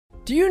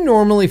Do you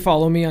normally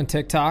follow me on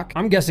TikTok?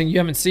 I'm guessing you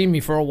haven't seen me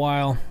for a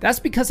while.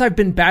 That's because I've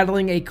been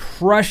battling a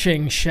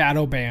crushing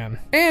shadow ban.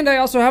 And I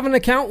also have an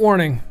account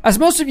warning. As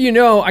most of you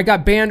know, I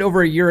got banned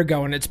over a year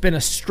ago and it's been a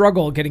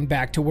struggle getting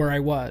back to where I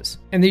was.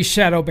 And these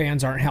shadow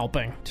bans aren't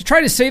helping. To try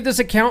to save this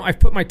account, I've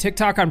put my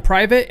TikTok on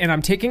private and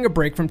I'm taking a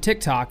break from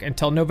TikTok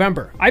until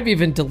November. I've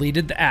even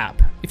deleted the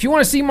app. If you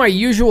want to see my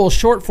usual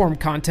short form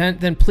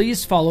content, then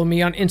please follow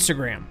me on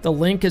Instagram. The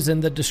link is in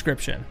the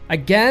description.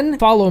 Again,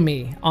 follow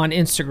me on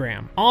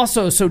Instagram.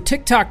 Also, so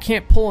TikTok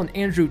can't pull an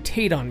Andrew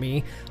Tate on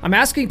me, I'm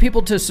asking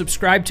people to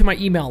subscribe to my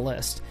email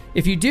list.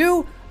 If you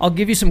do, I'll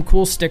give you some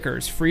cool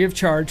stickers free of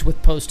charge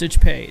with postage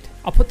paid.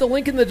 I'll put the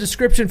link in the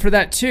description for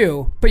that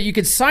too, but you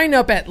could sign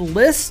up at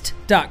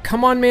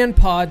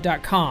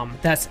list.comeonmanpod.com.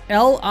 That's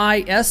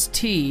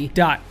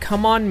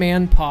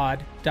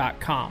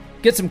list.comeonmanpod.com.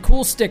 Get some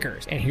cool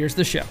stickers, and here's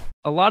the show.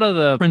 A lot of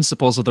the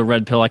principles of the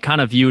red pill I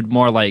kind of viewed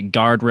more like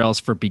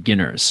guardrails for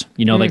beginners.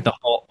 You know, like the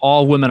whole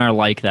all women are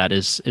like that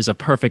is a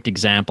perfect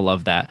example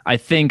of that. I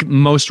think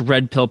most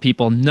red pill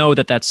people know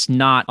that that's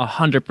not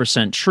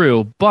 100%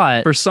 true,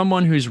 but for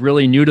someone who's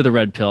really new to the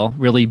red pill,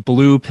 really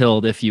blue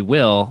pilled, if you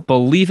will,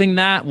 believing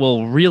that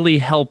will really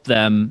help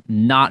them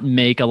not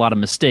make a lot of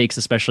mistakes,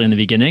 especially in the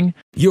beginning.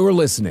 You're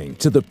listening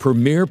to the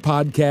premier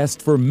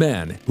podcast for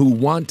men who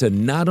want to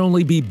not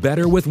only be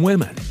better with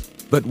women,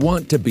 but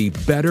want to be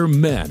better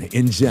men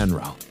in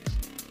general.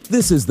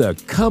 This is the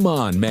Come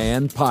On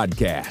Man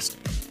podcast.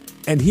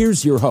 And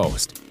here's your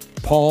host,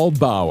 Paul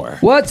Bauer.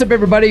 What's up,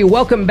 everybody?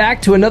 Welcome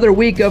back to another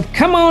week of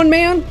Come On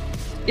Man.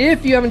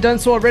 If you haven't done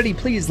so already,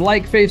 please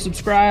like, fave,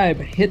 subscribe,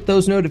 hit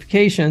those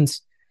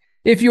notifications.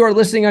 If you are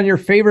listening on your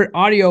favorite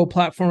audio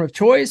platform of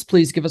choice,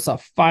 please give us a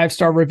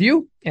 5-star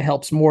review. It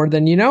helps more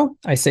than you know.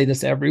 I say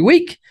this every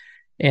week.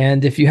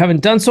 And if you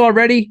haven't done so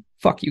already,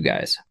 fuck you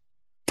guys.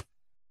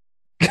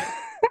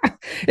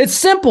 It's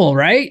simple,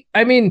 right?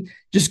 I mean,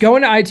 just go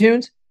into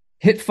iTunes,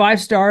 hit 5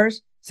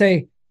 stars,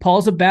 say,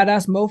 Paul's a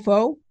badass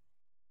mofo.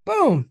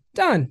 Boom,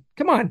 done.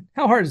 Come on.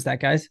 How hard is that,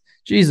 guys?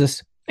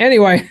 Jesus.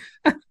 Anyway.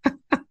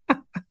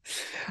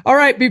 All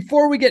right,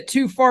 before we get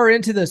too far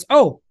into this.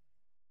 Oh,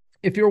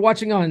 if you're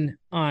watching on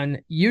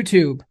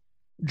YouTube,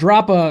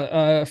 drop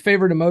a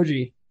favorite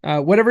emoji.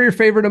 Whatever your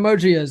favorite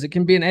emoji is. It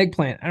can be an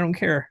eggplant. I don't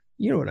care.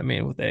 You know what I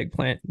mean with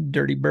eggplant,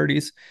 dirty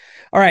birdies.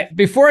 All right,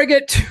 before I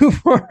get too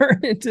far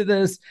into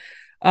this,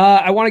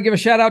 I want to give a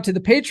shout out to the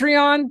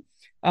Patreon.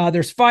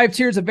 There's 5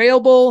 tiers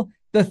available.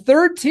 The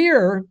 3rd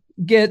tier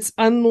gets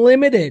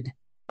unlimited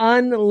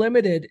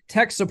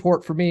text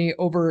support for me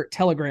over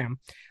Telegram.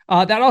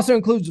 That also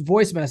includes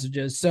voice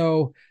messages.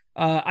 So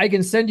I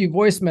can send you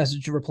voice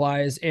message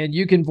replies and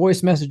you can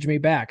voice message me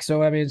back.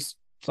 So, I mean, it's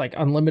like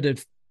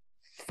unlimited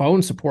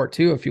phone support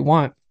too, if you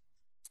want.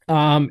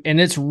 And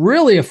it's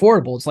really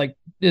affordable.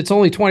 It's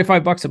only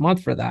 $25 a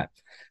month for that.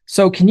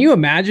 So can you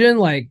imagine,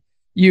 like,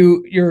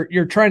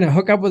 you're trying to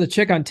hook up with a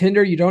chick on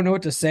Tinder, you don't know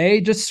what to say,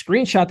 just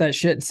screenshot that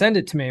shit and send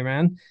it to me,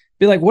 man.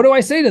 Be like, what do I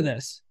say to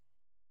this?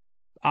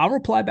 I'll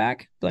reply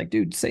back. Be like,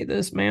 dude, say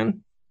this,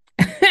 man.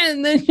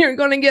 And then you're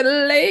going to get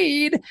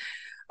laid.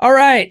 All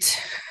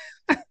right.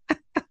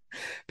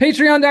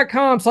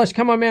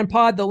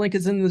 Patreon.com/ComeOnManPod. The link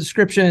is in the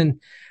description.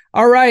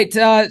 All right.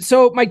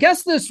 So my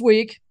guest this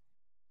week,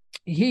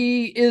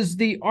 he is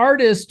the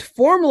artist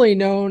formerly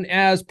known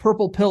as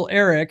Purple Pill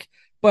Eric,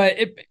 but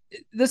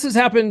this has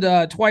happened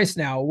twice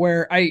now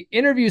where I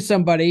interview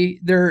somebody,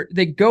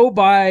 they go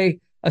by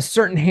a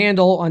certain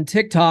handle on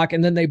TikTok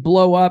and then they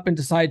blow up and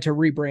decide to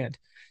rebrand.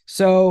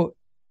 So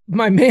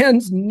my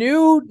man's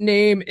new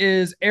name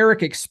is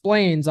Eric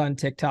Explains on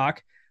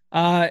TikTok.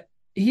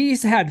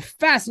 He's had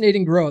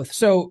fascinating growth.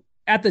 So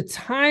at the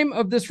time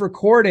of this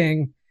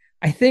recording,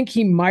 I think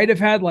he might have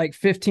had like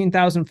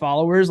 15,000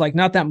 followers, like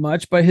not that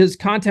much, but his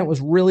content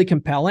was really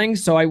compelling.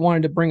 So I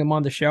wanted to bring him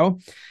on the show.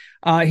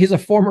 He's a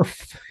former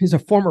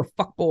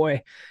fuckboy.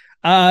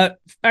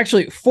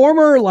 Actually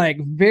former, like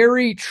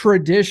very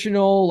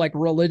traditional, like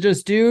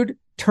religious dude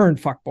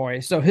turned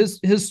fuckboy. So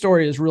his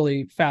story is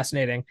really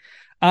fascinating.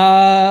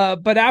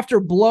 But after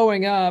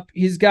blowing up,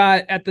 he's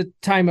got, at the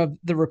time of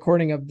the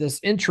recording of this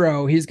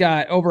intro, he's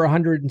got over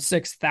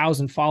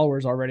 106,000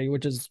 followers already,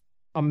 which is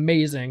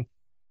amazing.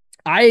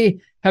 I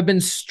have been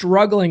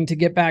struggling to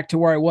get back to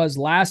where I was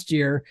last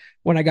year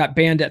when I got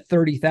banned at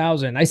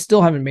 30,000. I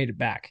still haven't made it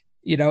back.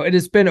 You know, it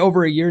has been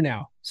over a year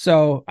now.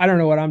 So I don't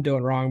know what I'm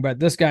doing wrong, but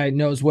this guy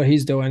knows what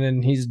he's doing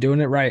and he's doing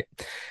it right.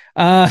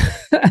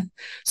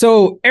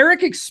 So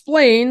Eric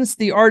Explains,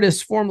 the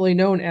artist formerly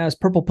known as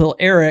Purple Pill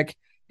Eric,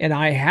 and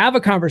I have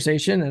a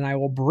conversation and I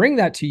will bring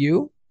that to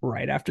you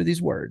right after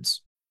these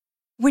words.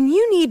 When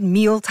you need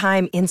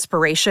mealtime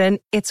inspiration,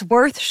 it's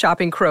worth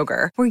shopping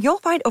Kroger, where you'll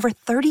find over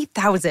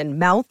 30,000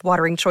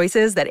 mouth-watering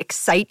choices that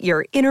excite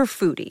your inner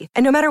foodie.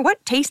 And no matter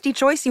what tasty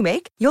choice you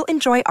make, you'll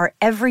enjoy our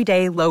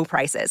everyday low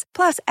prices,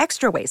 plus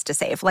extra ways to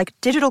save, like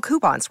digital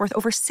coupons worth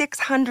over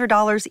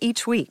 $600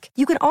 each week.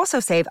 You can also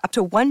save up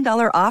to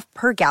 $1 off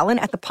per gallon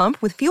at the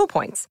pump with fuel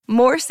points.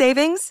 More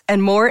savings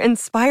and more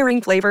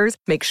inspiring flavors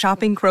make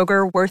shopping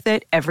Kroger worth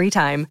it every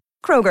time.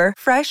 Kroger,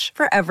 fresh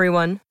for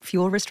everyone.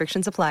 Fuel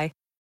restrictions apply.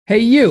 Hey,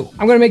 you,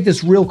 I'm going to make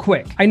this real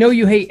quick. I know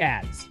you hate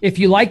ads. If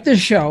you like this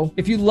show,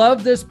 if you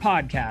love this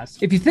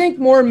podcast, if you think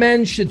more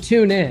men should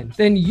tune in,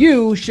 then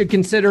you should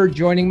consider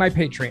joining my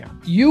Patreon.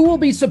 You will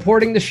be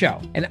supporting the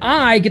show, and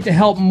I get to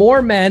help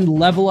more men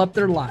level up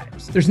their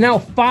lives. There's now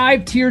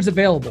 5 tiers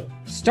available,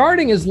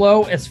 starting as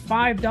low as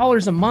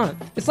 $5 a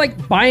month. It's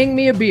like buying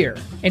me a beer,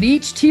 and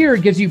each tier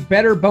gives you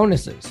better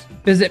bonuses.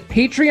 Visit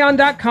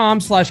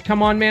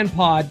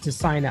patreon.com/comeonmanpod to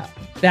sign up.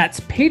 That's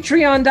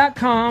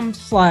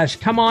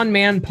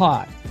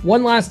patreon.com/comeonmanpod.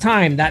 One last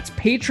time, that's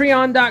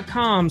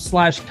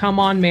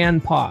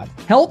patreon.com/comeonmanpod.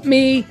 Help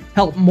me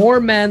help more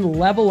men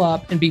level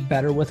up and be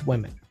better with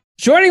women.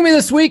 Joining me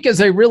this week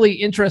is a really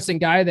interesting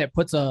guy that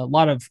puts a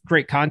lot of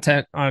great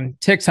content on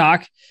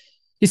TikTok.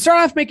 He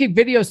started off making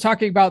videos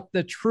talking about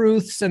the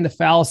truths and the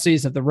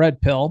fallacies of the red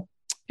pill.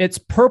 It's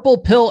Purple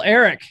Pill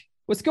Eric.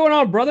 What's going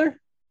on, brother?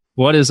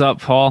 What is up,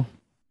 Paul?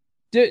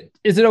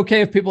 Is it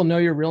okay if people know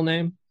your real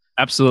name?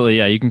 Absolutely,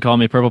 yeah. You can call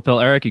me Purple Pill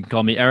Eric. You can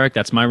call me Eric.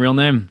 That's my real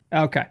name.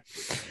 Okay.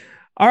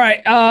 All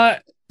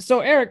right. So,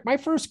 Eric, my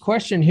first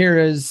question here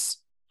is,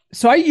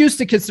 so I used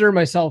to consider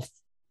myself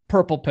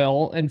Purple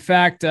Pill. In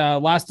fact,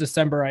 last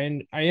December,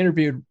 I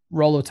interviewed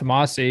Rollo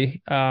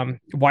Tomassi,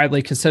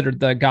 widely considered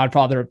the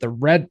godfather of the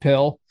red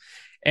pill.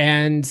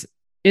 And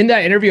in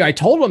that interview, I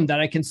told him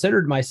that I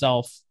considered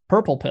myself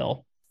Purple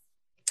Pill.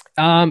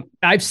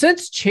 I've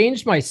since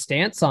changed my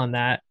stance on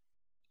that.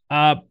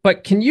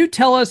 But can you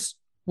tell us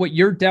what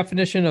your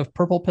definition of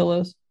purple pill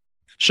is?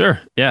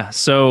 Sure. Yeah.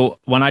 So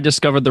when I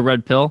discovered the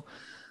red pill,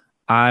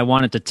 I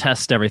wanted to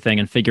test everything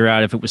and figure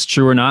out if it was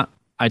true or not.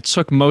 I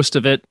took most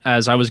of it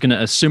as I was going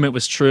to assume it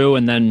was true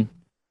and then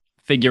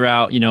figure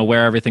out,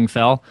 where everything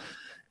fell.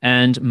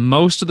 And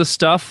most of the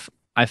stuff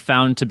I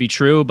found to be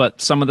true,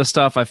 but some of the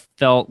stuff I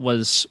felt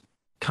was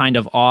kind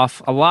of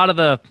off. A lot of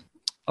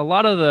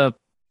the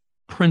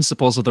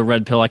principles of the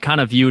red pill I kind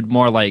of viewed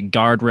more like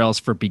guardrails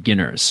for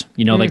beginners.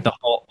 Like the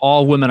whole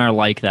all women are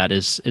like that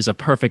is a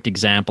perfect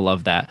example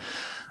of that.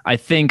 I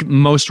think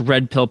most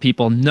red pill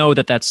people know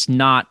that that's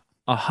not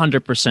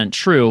 100%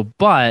 true,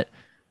 but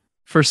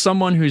for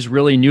someone who's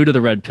really new to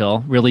the red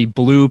pill, really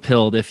blue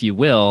pilled, if you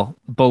will,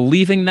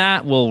 believing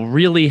that will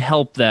really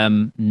help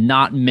them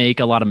not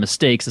make a lot of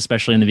mistakes,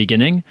 especially in the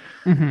beginning.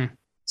 Mm-hmm.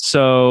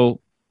 So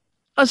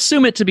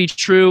assume it to be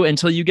true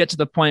until you get to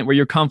the point where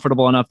you're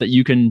comfortable enough that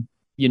you can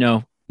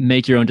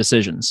make your own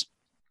decisions.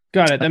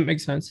 Got it. That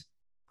makes sense.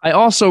 I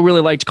also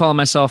really like to call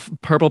myself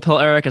Purple Pill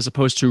Eric as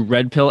opposed to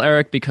Red Pill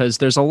Eric, because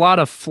there's a lot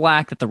of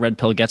flack that the red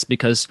pill gets,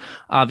 because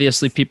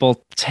obviously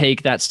people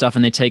take that stuff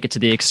and they take it to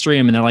the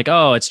extreme and they're like,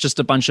 oh, it's just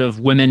a bunch of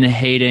women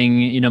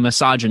hating,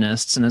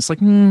 misogynists. And it's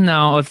like,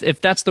 no,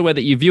 if that's the way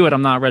that you view it,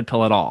 I'm not Red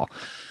Pill at all.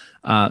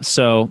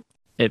 So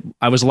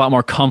I was a lot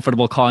more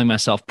comfortable calling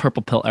myself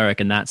Purple Pill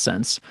Eric in that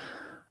sense.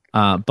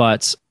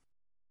 But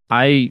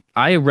I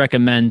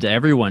recommend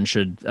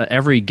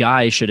every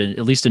guy should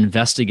at least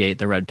investigate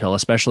the red pill,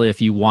 especially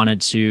if you wanted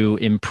to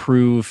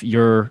improve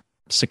your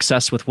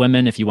success with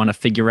women, if you want to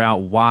figure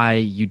out why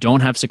you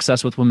don't have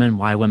success with women,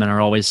 why women are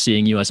always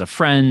seeing you as a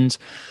friend,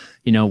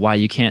 why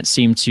you can't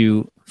seem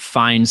to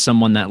find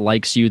someone that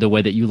likes you the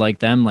way that you like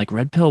them. Like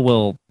red pill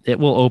will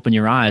open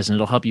your eyes and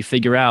it'll help you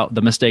figure out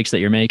the mistakes that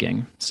you're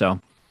making.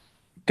 So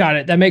got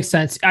it. That makes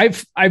sense.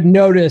 I've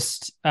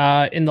noticed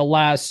in the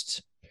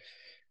last,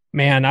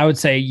 I would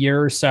say a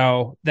year or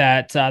so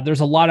that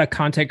there's a lot of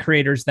content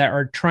creators that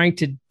are trying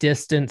to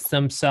distance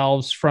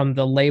themselves from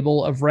the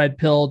label of red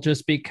pill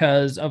just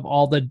because of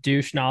all the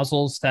douche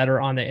nozzles that are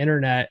on the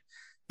internet.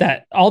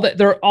 That all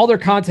their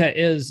content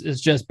is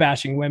just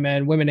bashing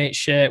women. Women ain't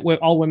shit.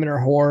 All women are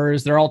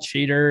whores. They're all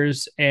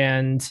cheaters,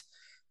 and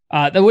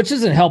which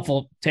isn't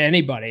helpful to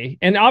anybody.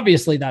 And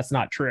obviously that's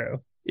not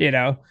true,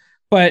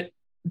 But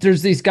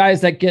there's these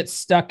guys that get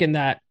stuck in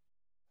that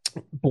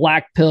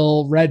black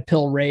pill, red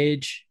pill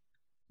rage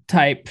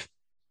type,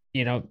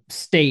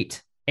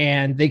 state,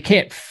 and they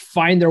can't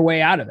find their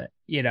way out of it,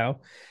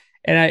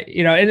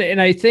 And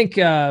I think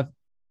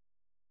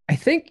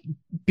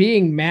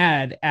being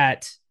mad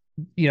at,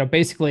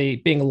 basically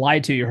being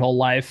lied to your whole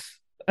life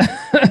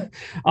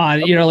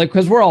on,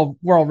 because we're all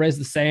raised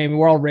the same.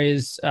 We're all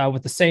raised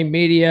with the same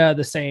media,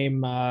 the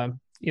same,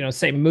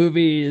 same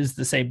movies,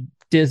 the same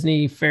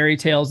Disney fairy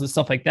tales and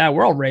stuff like that.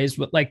 We're all raised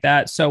with like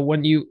that. So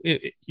when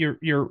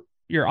your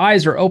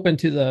eyes are open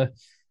to the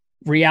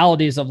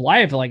realities of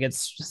life, like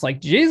it's just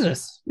like,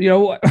 Jesus,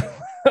 why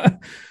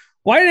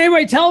didn't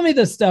anybody tell me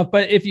this stuff?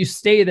 But if you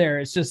stay there,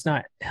 it's just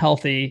not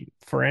healthy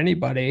for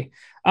anybody.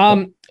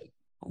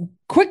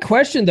 Quick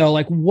question though,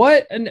 like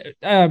when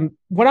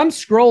I'm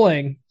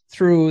scrolling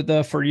through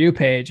the For You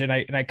page and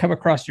I come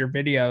across your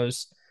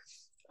videos,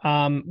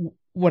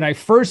 when I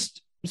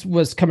first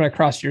was coming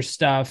across your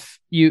stuff,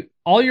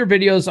 all your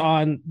videos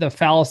on the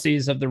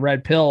fallacies of the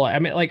red pill. I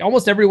mean, like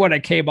almost everyone I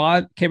came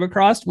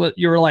across, what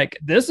you were like,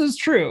 this is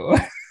true.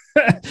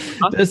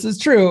 This is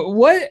true.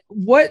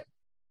 What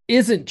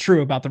isn't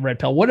true about the red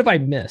pill? What have I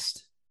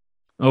missed?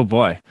 Oh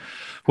boy.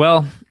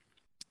 Well,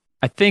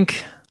 I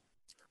think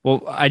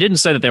Well, I didn't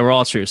say that they were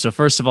all true. So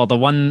first of all,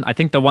 I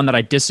think the one that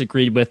I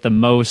disagreed with the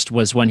most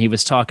was when he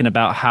was talking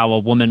about how a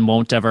woman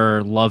won't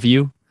ever love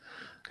you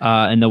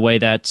in the way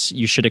that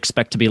you should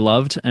expect to be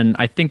loved. And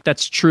I think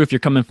that's true if you're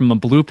coming from a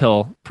blue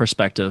pill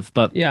perspective.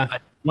 But Yeah.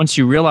 once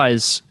you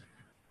realize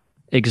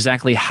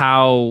exactly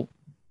how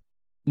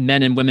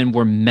men and women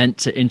were meant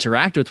to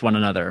interact with one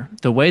another,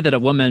 the way that a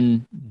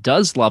woman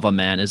does love a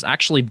man is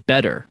actually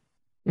better.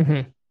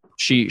 Mm-hmm.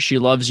 She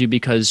loves you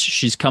because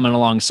she's coming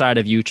alongside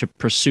of you to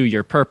pursue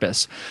your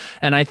purpose.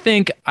 And I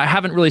think I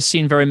haven't really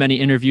seen very many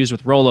interviews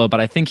with Rollo,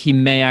 but I think he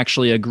may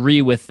actually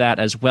agree with that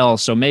as well.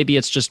 So maybe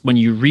it's just when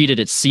you read it,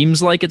 it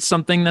seems like it's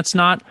something that's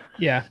not.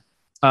 Yeah.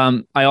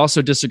 I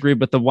also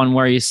disagreed with the one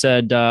where he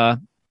said,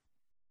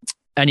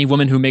 any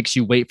woman who makes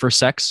you wait for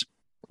sex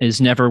is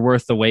never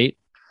worth the wait.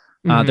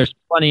 There's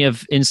plenty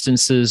of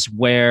instances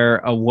where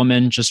a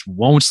woman just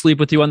won't sleep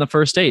with you on the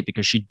first date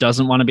because she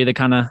doesn't want to be the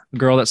kind of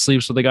girl that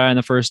sleeps with a guy on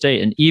the first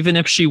date. And even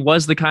if she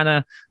was the kind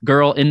of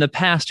girl in the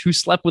past who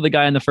slept with a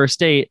guy on the first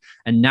date,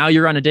 and now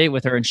you're on a date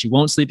with her and she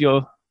won't sleep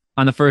you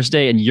on the first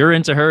date, and you're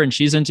into her and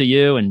she's into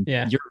you, and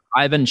you're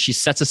Ivan, she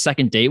sets a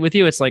second date with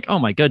you, it's like, oh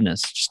my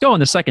goodness, just go on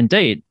the second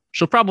date.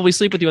 She'll probably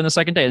sleep with you on the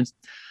second date.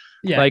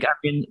 Like, I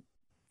mean,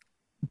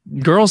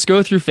 girls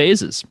go through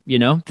phases,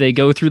 they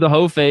go through the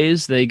hoe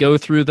phase, they go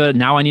through the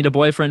now I need a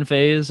boyfriend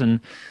phase. And,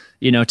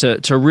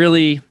 to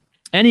really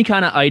any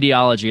kind of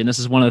ideology. And this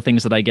is one of the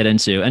things that I get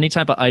into, any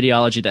type of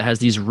ideology that has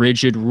these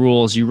rigid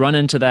rules, you run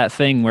into that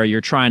thing where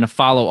you're trying to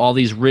follow all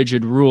these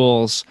rigid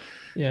rules.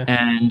 Yeah.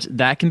 And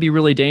that can be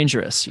really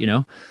dangerous,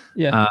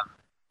 Yeah.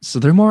 So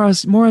they're more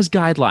as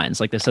guidelines,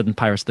 like they said in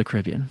Pirates of the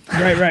Caribbean.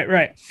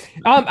 Right.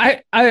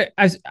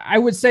 I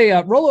would say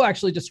Rollo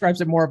actually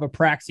describes it more of a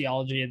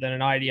praxeology than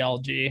an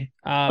ideology.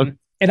 Okay.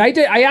 And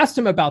I asked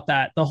him about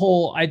that, the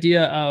whole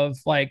idea of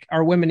like,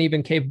 are women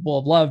even capable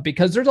of love?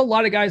 Because there's a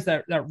lot of guys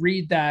that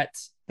read that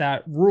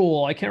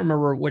rule. I can't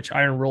remember which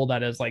iron rule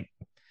that is, like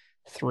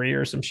 3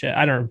 or some shit.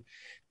 I don't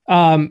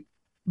know.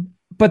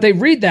 But they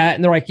read that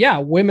and they're like, yeah,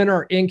 women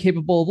are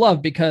incapable of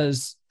love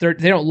because they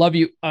don't love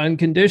you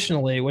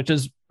unconditionally, which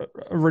is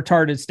a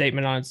retarded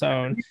statement on its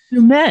own.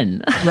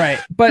 Men. Right.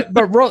 But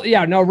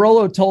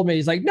Rollo told me,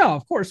 he's like, no,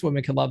 of course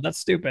women can love. That's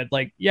stupid.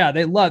 Like, yeah,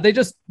 they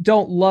just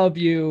don't love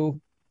you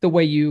the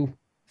way you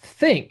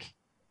think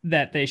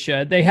that they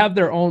should. They have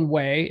their own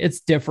way.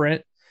 It's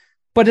different,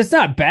 but it's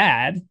not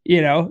bad,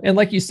 And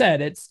like you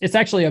said, it's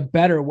actually a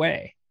better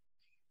way.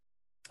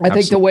 I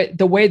Absolutely. think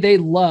the way they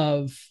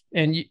love,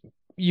 and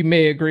you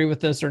may agree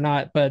with this or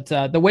not, but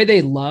the way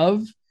they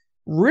love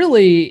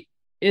really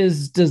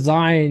is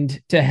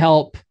designed to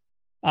help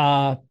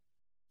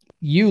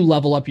you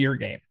level up your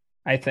game,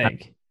 I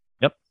think.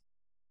 Yep.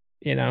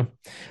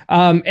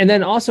 And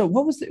then also,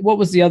 what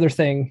was the other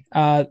thing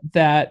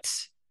that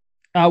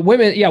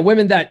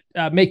women that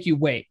make you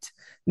wait?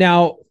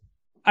 Now,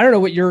 I don't know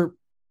what your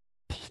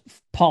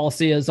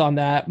policy is on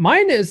that.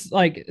 Mine is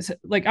like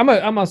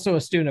I'm also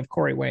a student of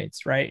Corey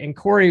Wayne's, right? And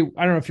Corey,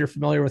 I don't know if you're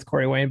familiar with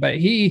Corey Wayne, but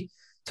he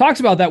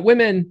talks about that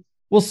women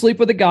will sleep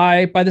with a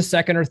guy by the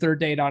second or third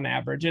date on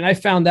average. And I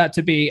found that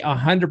to be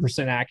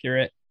 100%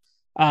 accurate.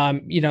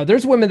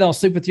 There's women that'll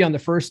sleep with you on the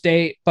first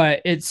date,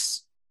 but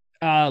it's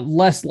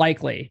less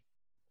likely.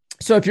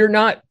 So if you're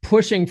not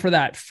pushing for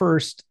that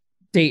first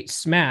date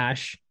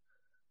smash,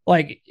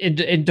 like,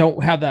 and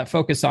don't have that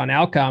focus on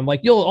outcome,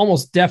 like you'll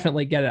almost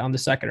definitely get it on the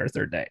second or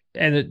third date,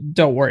 and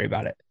don't worry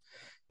about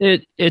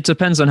it. It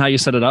depends on how you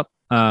set it up.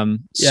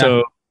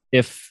 So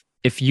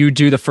if you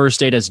do the first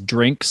date as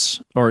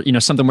drinks, or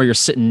something where you're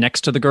sitting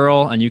next to the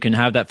girl and you can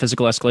have that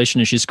physical escalation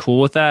and she's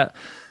cool with that.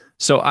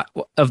 So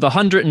of the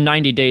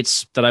 190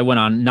 dates that I went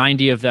on,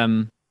 90 of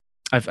them,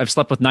 I've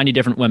slept with 90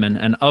 different women,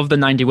 and of the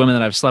 90 women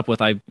that I've slept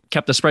with, I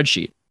kept a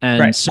spreadsheet,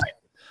 and so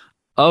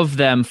of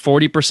them,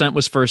 40%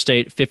 was first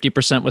date,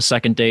 50% was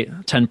second date,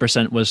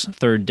 10% was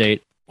third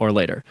date or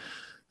later.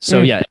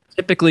 So yeah, it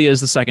typically is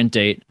the second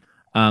date.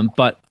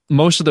 But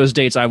most of those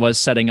dates I was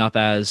setting up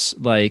as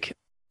like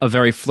a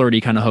very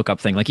flirty kind of hookup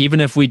thing. Like even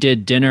if we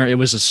did dinner, it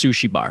was a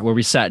sushi bar where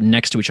we sat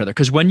next to each other.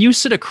 Because when you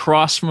sit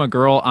across from a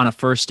girl on a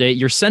first date,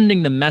 you're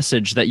sending the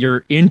message that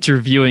you're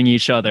interviewing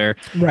each other,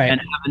 right,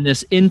 and having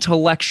this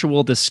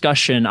intellectual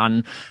discussion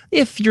on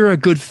if you're a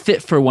good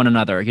fit for one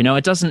another.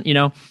 It doesn't,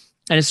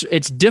 and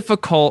it's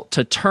difficult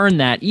to turn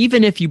that,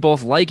 even if you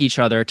both like each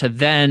other, to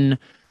then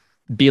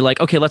be like,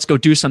 okay, let's go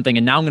do something.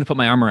 And now I'm going to put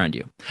my arm around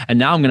you. And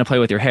now I'm going to play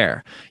with your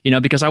hair,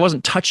 because I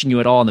wasn't touching you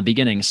at all in the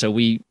beginning. So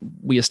we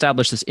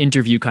established this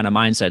interview kind of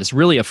mindset. It's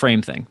really a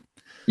frame thing.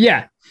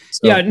 Yeah.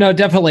 So. Yeah, no,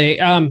 definitely.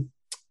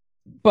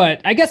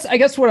 But I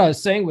guess what I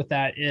was saying with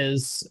that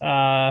is,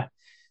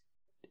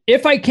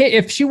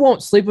 if she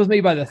won't sleep with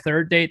me by the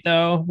third date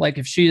though, like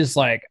if she's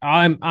like,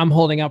 I'm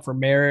holding out for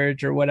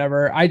marriage or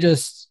whatever, I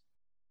just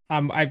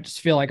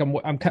feel like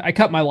I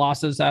cut my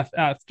losses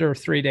after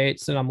 3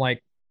 dates, and I'm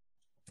like,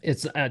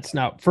 it's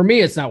not, for me,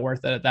 it's not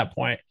worth it at that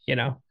point.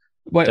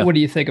 What do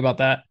you think about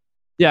that?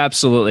 Yeah,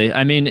 absolutely.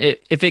 I mean,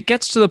 if it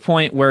gets to the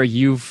point where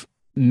you've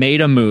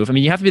made a move, I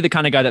mean, you have to be the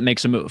kind of guy that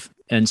makes a move.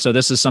 And so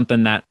this is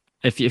something that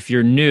if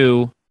you're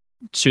new,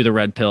 to the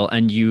red pill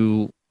and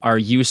you are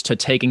used to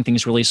taking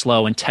things really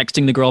slow and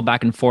texting the girl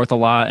back and forth a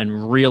lot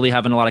and really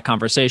having a lot of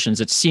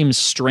conversations, it seems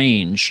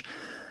strange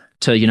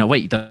to,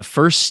 wait, the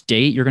first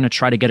date, you're going to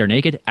try to get her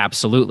naked?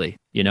 Absolutely.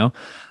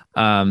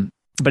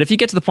 But if you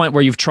get to the point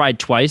where you've tried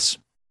twice,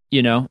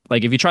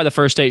 like if you try the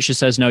first date, she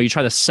says no, you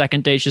try the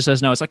second date, she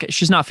says no, it's like,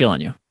 she's not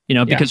feeling you,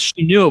 because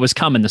she knew it was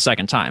coming the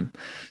second time.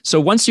 So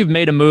once you've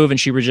made a move and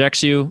she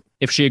rejects you,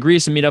 if she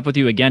agrees to meet up with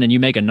you again and you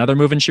make another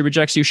move and she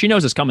rejects you, she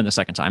knows it's coming the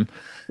second time.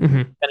 Mm-hmm.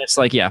 And it's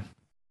like, yeah.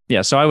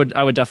 So I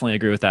would definitely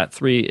agree with that.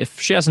 If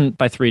she hasn't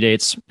by 3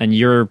 dates and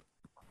you're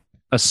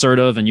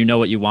assertive and you know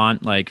what you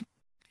want, like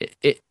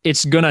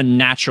it's going to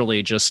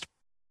naturally just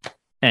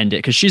end it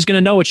because she's going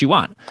to know what you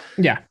want.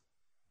 Yeah.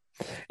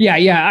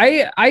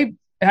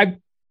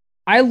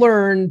 I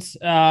learned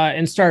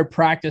and started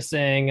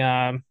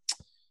practicing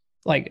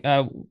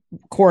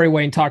Corey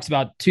Wayne talks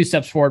about 2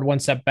 steps forward, 1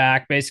 step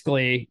back.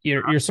 Basically,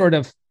 you're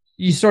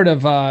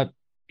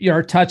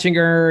touching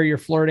her, you're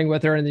flirting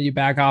with her, and then you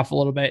back off a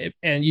little bit.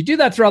 And you do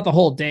that throughout the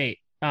whole date.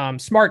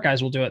 Smart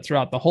guys will do it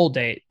throughout the whole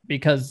date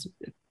because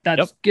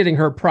that's getting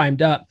her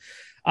primed up.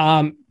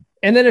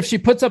 And then if she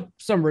puts up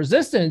some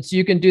resistance,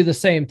 you can do the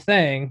same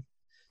thing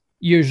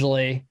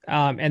usually.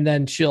 And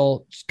then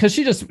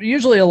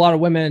usually a lot of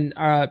women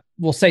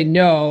will say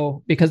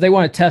no because they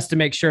want to test to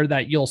make sure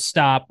that you'll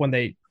stop when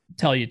they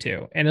tell you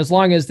to. And as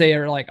long as they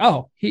are like,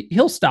 oh,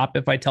 he'll stop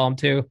if I tell him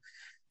to,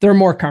 they're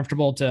more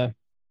comfortable to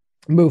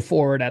move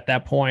forward at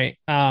that point.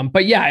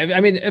 But yeah, I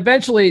mean,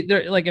 eventually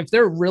they're like, if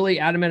they're really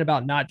adamant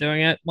about not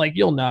doing it, like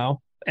you'll know.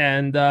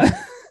 And,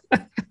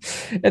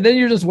 and then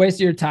you're just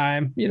wasting your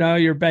time.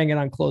 You're banging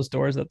on closed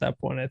doors at that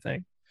point, I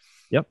think.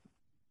 Yep.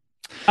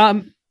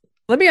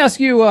 Let me ask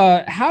you,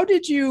 how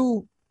did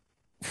you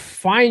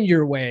find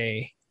your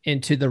way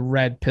into the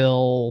red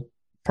pill,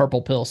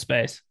 purple pill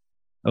space?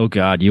 Oh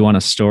God, you want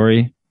a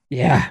story?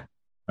 Yeah.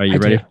 Are you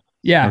ready?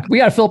 Yeah. Okay. We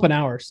got to fill up an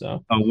hour.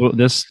 So well,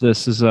 this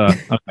is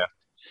okay.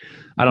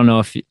 I don't know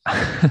if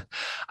I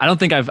don't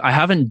think I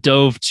haven't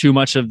dove too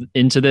much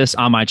into this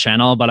on my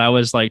channel, but I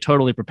was like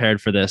totally prepared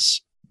for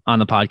this on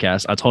the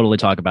podcast. I'll totally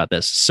talk about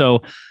this.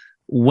 So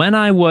when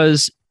I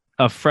was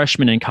a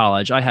freshman in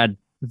college, I had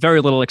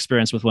very little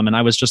experience with women.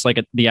 I was just like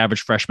the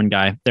average freshman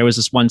guy. There was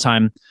this one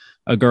time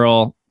a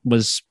girl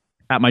was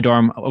at my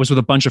dorm. I was with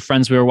a bunch of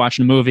friends. We were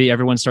watching a movie.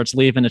 Everyone starts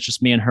leaving. It's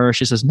just me and her.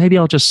 She says, maybe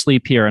I'll just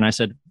sleep here. And I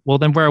said, well,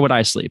 then where would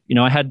I sleep?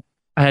 I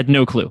had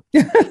no clue.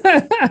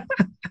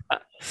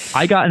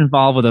 I got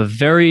involved with a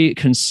very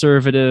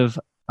conservative,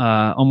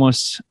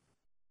 almost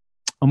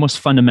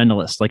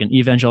fundamentalist, like an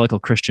evangelical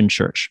Christian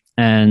church.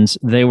 And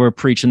they were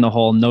preaching the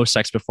whole no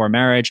sex before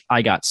marriage.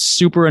 I got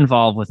super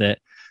involved with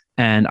it.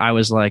 And I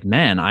was like,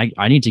 man,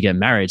 I need to get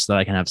married so that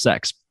I can have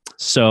sex.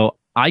 So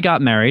I got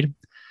married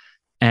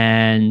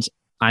and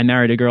I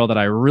married a girl that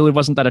I really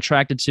wasn't that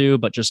attracted to,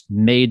 but just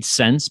made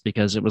sense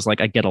because it was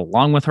like I get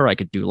along with her, I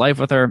could do life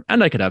with her,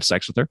 and I could have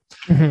sex with her.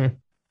 Mm-hmm.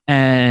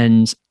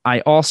 And I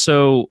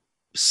also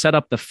set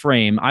up the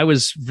frame. I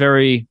was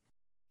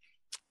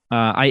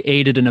I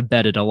aided and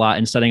abetted a lot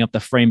in setting up the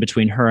frame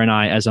between her and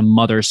I as a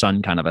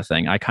mother-son kind of a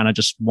thing. I kind of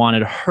just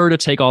wanted her to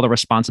take all the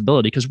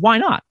responsibility because why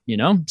not?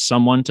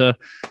 Someone to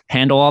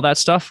handle all that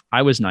stuff.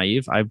 I was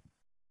naive.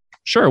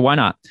 Sure, why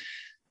not?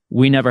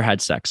 We never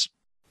had sex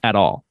at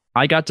all.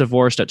 I got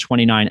divorced at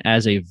 29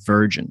 as a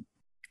virgin.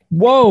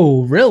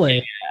 Whoa, really?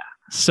 Yeah.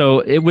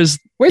 So it was.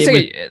 Wait a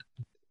second.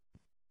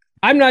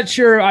 I'm not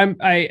sure. I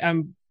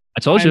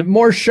told you. I'm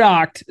more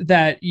shocked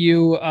that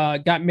you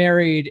got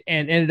married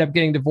and ended up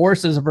getting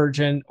divorced as a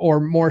virgin,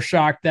 or more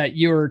shocked that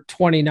you were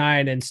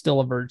 29 and still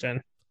a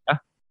virgin. Yeah.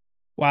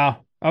 Wow.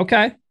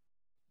 Okay.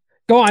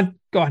 Go on.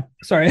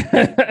 Sorry.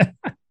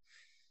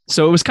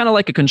 So it was kind of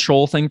like a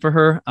control thing for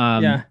her.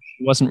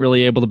 She wasn't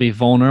really able to be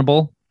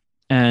vulnerable.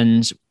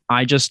 And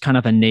I just kind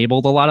of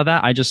enabled a lot of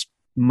that.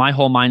 My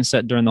whole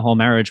mindset during the whole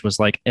marriage was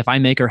like, if I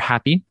make her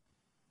happy,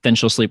 then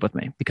she'll sleep with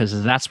me,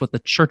 because that's what the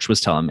church was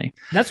telling me.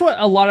 That's what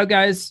a lot of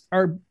guys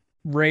are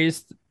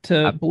raised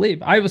to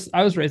believe. I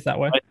was raised that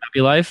way.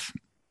 Happy life.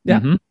 Yeah.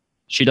 Mm-hmm.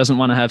 She doesn't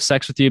want to have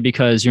sex with you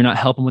because you're not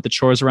helping with the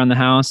chores around the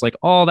house. Like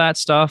all that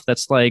stuff.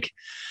 That's like,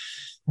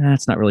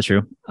 that's not really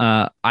true.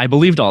 I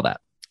believed all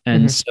that.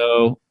 And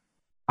so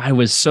I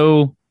was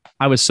so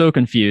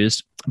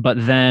confused,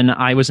 but then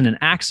I was in an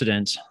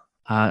accident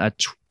at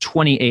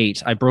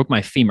 28. I broke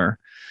my femur.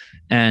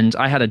 And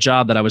I had a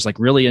job that I was like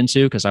really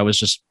into because I was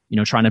just,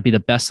 trying to be the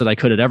best that I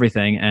could at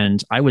everything.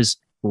 And I was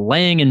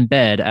laying in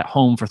bed at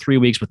home for 3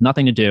 weeks with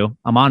nothing to do.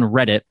 I'm on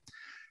Reddit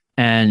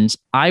and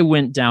I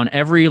went down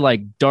every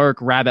like dark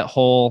rabbit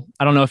hole.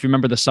 I don't know if you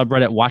remember the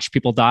subreddit Watch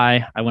People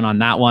Die. I went on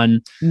that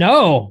one.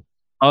 No.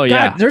 Oh,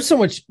 yeah. God, there's so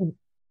much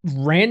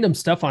random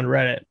stuff on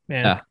Reddit,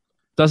 man. Yeah.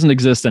 Doesn't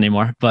exist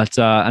anymore. But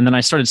and then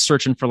I started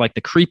searching for like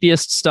the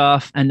creepiest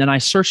stuff. And then I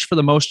searched for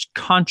the most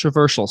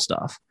controversial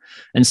stuff.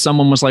 And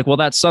someone was like, well,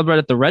 that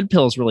subreddit, the red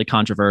pill, is really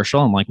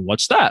controversial. I'm like,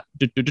 what's that?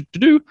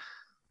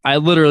 I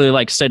literally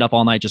like stayed up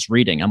all night just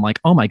reading. I'm like,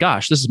 oh my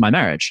gosh, this is my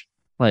marriage.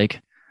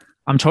 Like,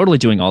 I'm totally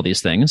doing all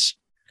these things.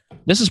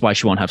 This is why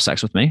she won't have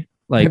sex with me.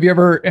 Like, have you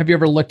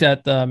ever looked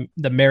at the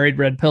Married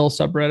Red Pill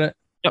subreddit?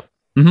 yep.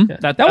 Mm-hmm.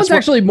 Yeah. That was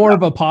actually more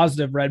of a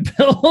positive red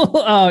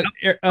pill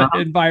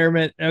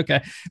environment.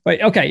 Okay.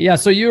 But okay. Yeah.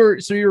 So you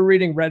were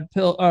reading the Red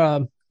Pill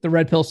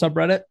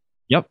subreddit.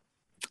 Yep.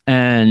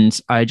 And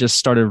I just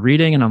started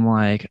reading and I'm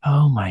like,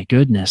 oh my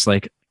goodness.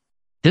 Like,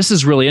 this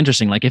is really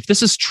interesting. Like, if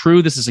this is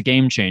true, this is a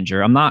game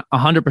changer. I'm not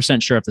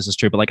 100% sure if this is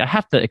true, but like, I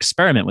have to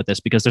experiment with this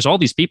because there's all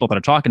these people that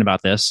are talking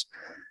about this.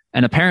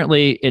 And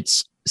apparently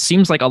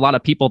seems like a lot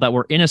of people that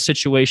were in a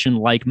situation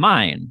like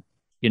mine,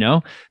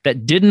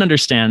 that didn't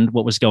understand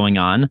what was going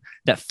on,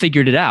 that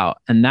figured it out.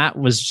 And that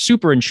was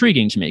super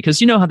intriguing to me because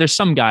you know how there's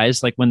some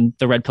guys, like when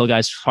the red pill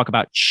guys talk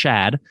about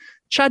Chad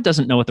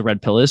doesn't know what the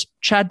red pill is.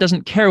 Chad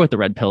doesn't care what the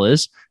red pill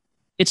is.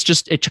 It's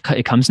just,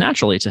 it comes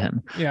naturally to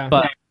him. Yeah.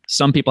 But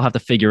some people have to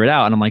figure it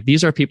out. And I'm like,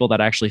 these are people that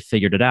actually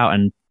figured it out.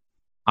 And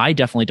I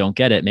definitely don't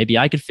get it. Maybe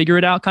I could figure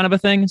it out, kind of a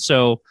thing.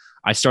 So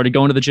I started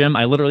going to the gym.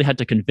 I literally had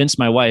to convince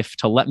my wife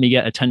to let me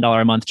get a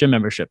 $10 a month gym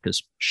membership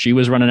because she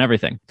was running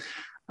everything.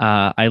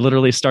 I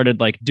literally started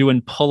like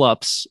doing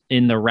pull-ups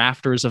in the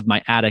rafters of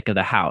my attic of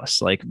the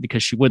house, like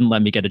because she wouldn't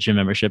let me get a gym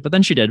membership, but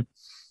then she did.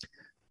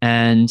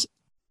 And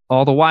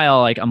all the while,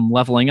 like I'm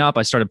leveling up.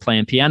 I started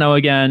playing piano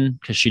again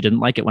because she didn't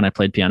like it when I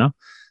played piano.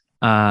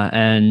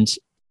 And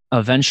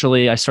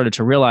eventually I started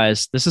to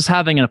realize this is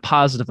having a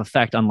positive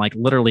effect on like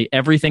literally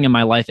everything in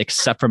my life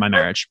except for my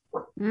marriage.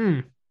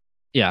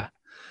 Yeah.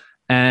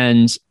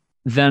 And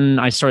then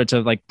I started to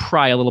like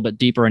pry a little bit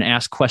deeper and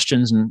ask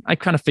questions. And I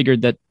kind of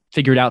figured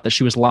out that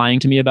she was lying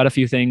to me about a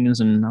few things.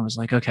 And I was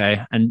like,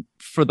 okay. And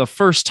for the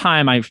first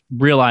time, I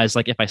realized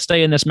like, if I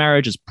stay in this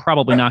marriage, it's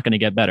probably not going to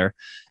get better.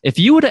 If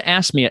you would have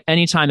asked me at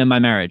any time in my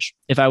marriage,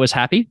 if I was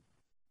happy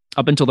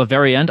up until the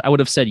very end, I would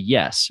have said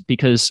yes,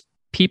 because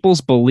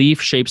people's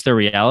belief shapes their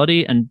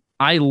reality. And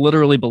I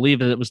literally believe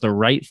that it was the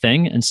right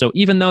thing. And so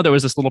even though there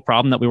was this little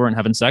problem that we weren't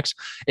having sex,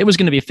 it was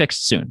going to be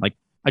fixed soon. Like,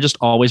 I just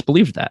always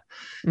believed that.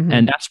 Mm-hmm.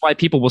 And that's why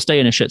people will stay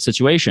in a shit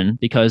situation,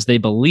 because they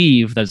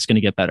believe that it's going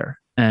to get better.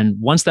 And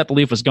once that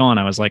belief was gone,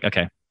 I was like,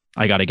 okay,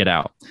 I got to get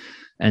out.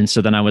 And so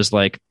then I was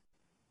like,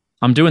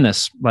 I'm doing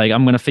this. Like,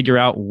 I'm going to figure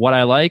out what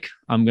I like.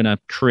 I'm going to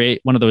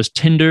create one of those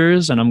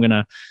Tinders and I'm going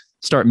to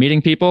start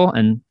meeting people.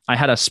 And I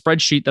had a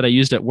spreadsheet that I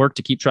used at work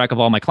to keep track of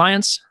all my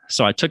clients.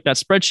 So I took that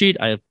spreadsheet,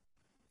 I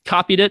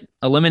copied it,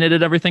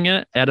 eliminated everything in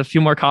it, added a few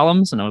more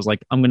columns. And I was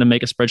like, I'm going to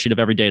make a spreadsheet of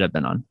every date I've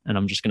been on. And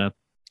I'm just going to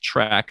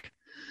track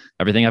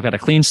everything. I've got a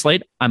clean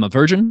slate. I'm a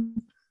virgin.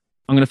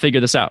 I'm going to figure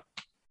this out.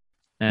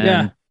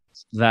 And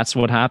that's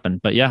what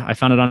happened. But yeah, I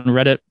found it on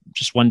Reddit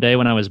just one day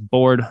when I was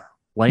bored,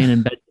 laying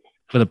in bed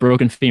with a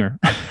broken femur.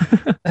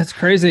 That's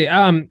crazy.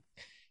 Let's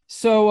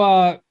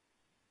go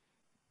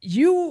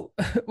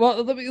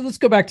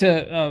back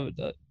to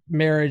the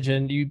marriage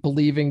and you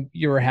believing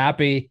you were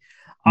happy.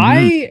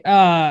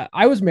 Mm-hmm.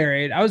 I was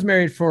married. I was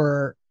married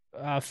for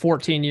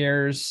 14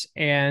 years,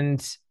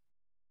 and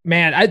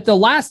man, the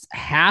last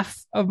half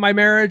of my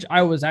marriage,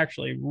 I was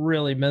actually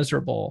really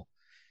miserable.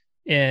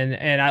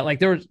 And I like,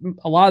 there was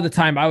a lot of the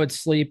time I would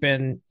sleep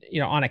in,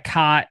 on a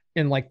cot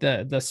in like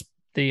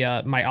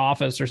the my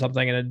office or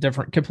something in a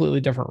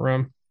completely different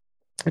room.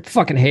 I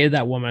fucking hated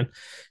that woman,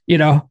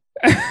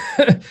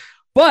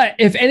 But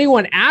if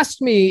anyone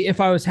asked me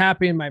if I was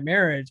happy in my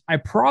marriage, I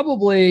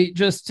probably,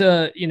 just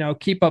to,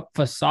 keep up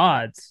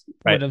facades,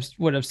 right,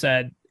 would have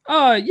said,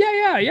 oh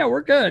yeah,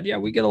 we're good. Yeah,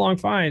 we get along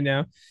fine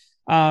now.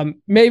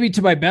 Maybe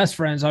to my best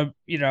friends, I'll,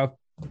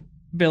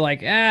 be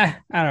like, I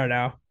don't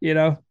know,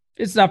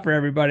 it's not for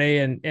everybody.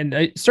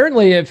 And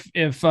certainly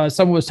if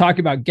someone was talking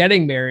about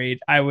getting married,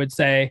 I would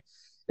say,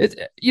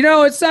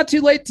 it's not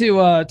too late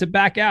to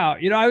back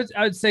out. I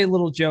would say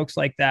little jokes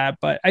like that,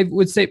 but I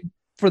would say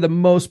for the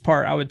most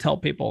part, I would tell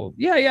people,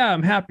 yeah,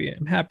 I'm happy.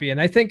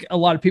 And I think a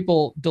lot of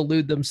people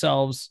delude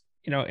themselves,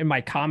 in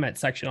my comment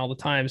section all the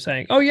time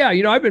saying, oh yeah,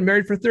 I've been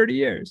married for 30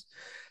 years.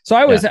 So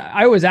I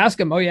always ask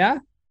them, oh yeah,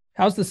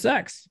 how's the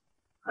sex?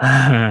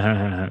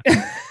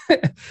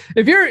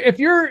 if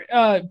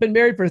you're been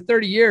married for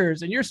 30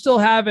 years and you're still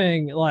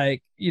having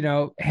like,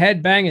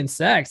 head banging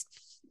sex,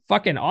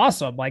 fucking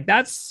awesome. Like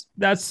that's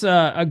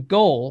a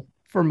goal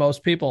for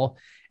most people.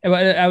 And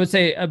I would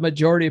say a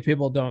majority of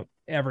people don't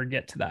ever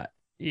get to that,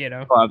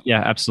 Yeah,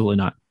 absolutely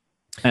not.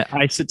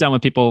 I sit down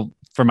with people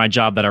for my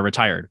job that are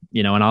retired,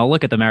 and I'll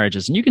look at the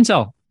marriages and you can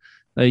tell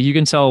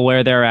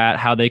where they're at,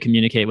 how they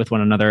communicate with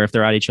one another, if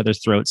they're at each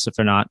other's throats, if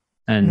they're not.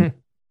 And mm-hmm.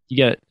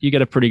 you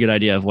get a pretty good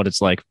idea of what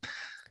it's like.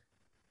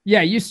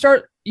 Yeah. You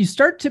start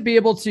to be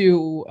able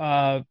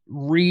to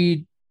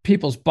read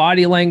people's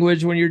body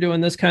language when you're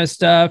doing this kind of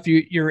stuff.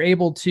 You're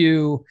able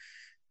to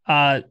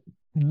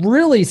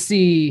really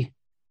see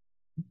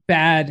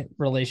bad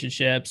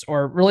relationships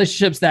or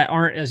relationships that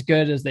aren't as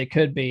good as they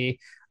could be.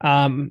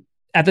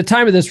 At the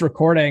time of this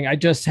recording, I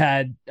just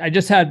had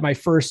my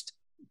first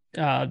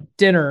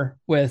dinner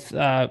with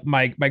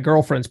my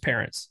girlfriend's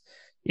parents.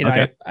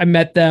 Okay. I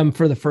met them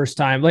for the first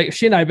time. Like,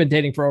 she and I have been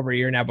dating for over a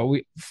year now, but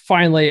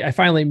I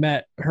finally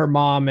met her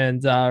mom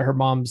and her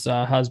mom's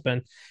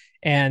husband.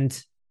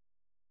 And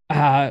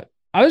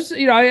I was,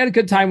 I had a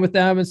good time with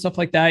them and stuff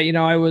like that.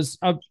 I was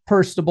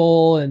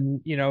personable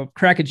and,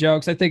 cracking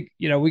jokes. I think,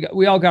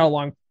 we all got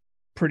along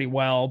pretty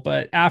well.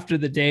 But after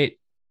the date,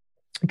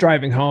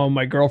 driving home,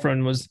 my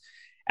girlfriend was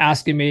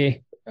asking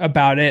me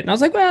about it. And I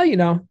was like,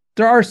 well,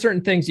 there are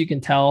certain things you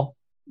can tell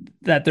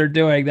that they're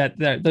doing that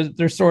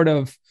they're sort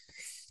of,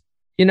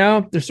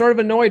 they're sort of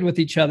annoyed with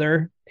each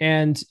other.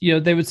 And,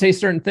 they would say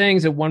certain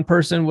things and one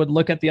person would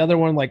look at the other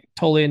one like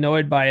totally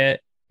annoyed by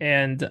it.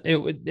 And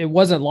it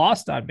wasn't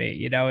lost on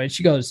me, and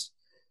she goes,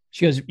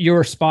 you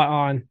were spot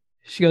on.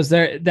 She goes,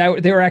 they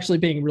were actually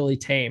being really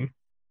tame.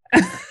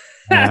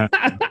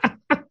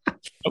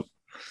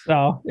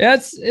 So yeah,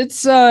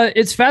 it's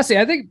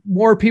fascinating. I think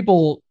more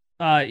people,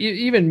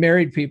 even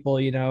married people,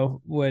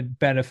 would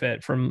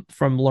benefit from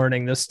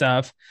learning this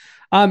stuff.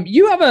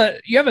 You have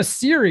a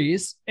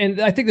series, and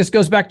I think this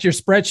goes back to your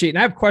spreadsheet, and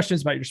I have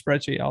questions about your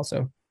spreadsheet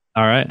also.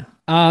 All right.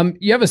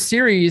 You have a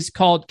series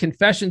called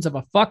Confessions of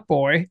a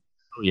Fuckboy.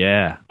 Oh,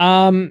 yeah.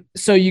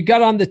 So you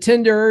got on the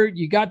Tinder,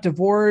 you got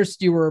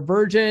divorced, you were a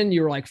virgin,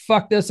 you were like,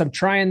 fuck this, I'm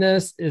trying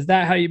this. Is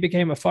that how you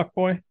became a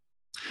fuckboy?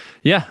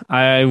 Yeah.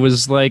 I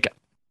was like,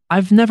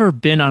 I've never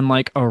been on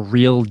like a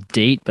real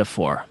date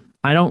before.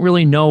 I don't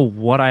really know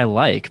what I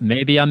like.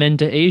 Maybe I'm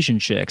into Asian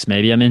chicks.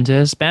 Maybe I'm into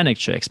Hispanic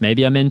chicks.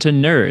 Maybe I'm into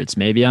nerds.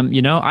 Maybe I'm,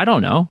 I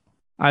don't know.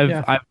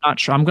 I'm not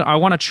sure. I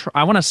want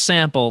to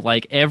sample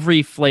like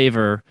every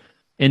flavor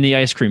in the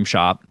ice cream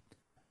shop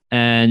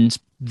and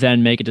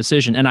then make a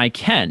decision. And I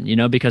can,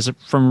 because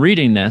from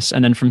reading this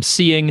and then from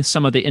seeing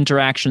some of the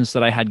interactions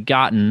that I had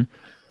gotten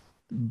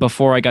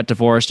before I got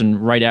divorced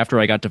and right after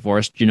I got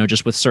divorced,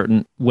 just with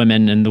certain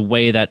women and the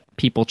way that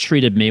people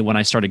treated me when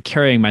I started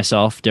carrying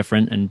myself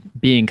different and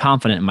being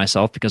confident in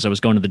myself because I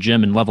was going to the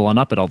gym and leveling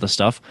up at all this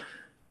stuff.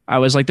 I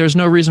was like, there's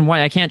no reason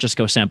why I can't just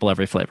go sample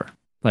every flavor.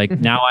 Like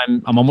now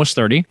I'm almost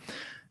 30,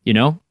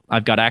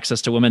 I've got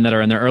access to women that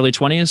are in their early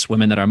 20s,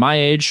 women that are my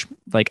age.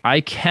 Like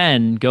I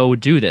can go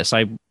do this.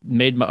 I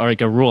made like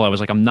a rule. I was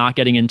like, I'm not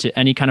getting into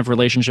any kind of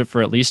relationship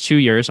for at least 2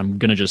 years. I'm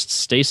going to just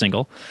stay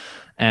single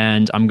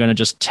and I'm going to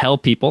just tell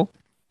people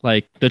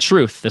like the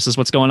truth. This is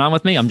what's going on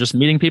with me. I'm just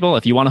meeting people.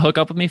 If you want to hook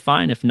up with me,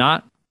 fine. If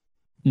not,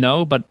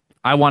 no, but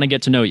I want to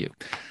get to know you.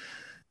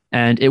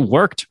 And it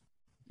worked.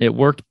 It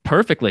worked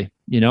perfectly.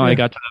 Yeah. I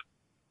got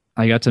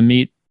to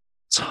meet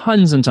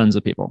tons and tons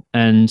of people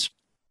and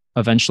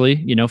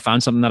eventually,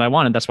 found something that I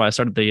wanted. That's why I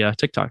started the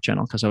TikTok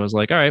channel, because I was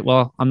like, all right,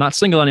 well, I'm not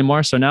single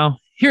anymore. So now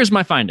here's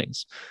my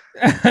findings.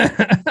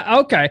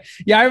 Okay.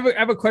 Yeah, I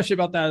have a question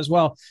about that as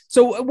well.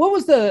 So what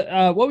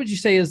would you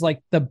say is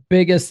like the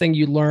biggest thing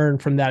you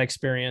learned from that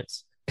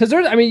experience? Because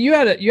you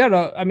had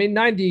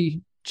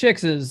 90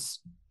 chicks is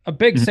a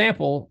big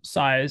sample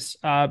size,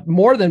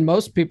 more than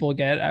most people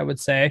get, I would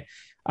say.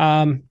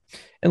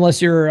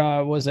 Unless you're,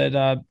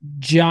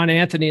 John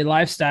Anthony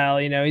lifestyle,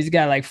 he's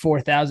got like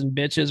 4,000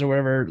 bitches or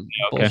whatever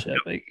bullshit.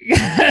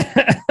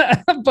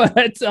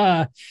 But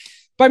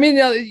I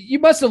mean, you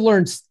must have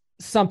learned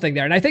something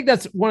there. And I think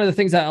that's one of the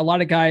things that a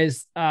lot of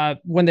guys,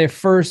 when they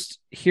first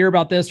hear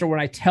about this, or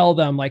when I tell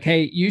them like,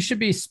 hey, you should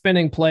be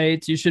spinning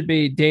plates, you should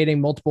be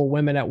dating multiple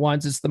women at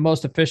once. It's the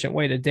most efficient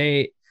way to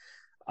date.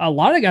 A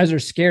lot of guys are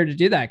scared to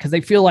do that because they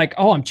feel like,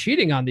 oh, I'm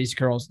cheating on these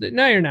girls.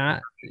 No, you're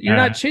not. You're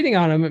not cheating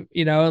on them,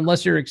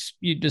 unless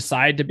you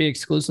decide to be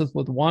exclusive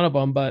with one of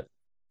them, but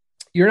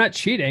you're not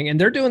cheating.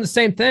 And they're doing the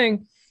same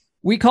thing.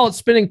 We call it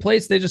spinning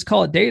plates. They just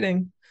call it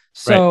dating.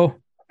 So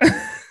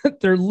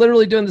they're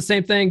literally doing the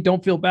same thing.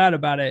 Don't feel bad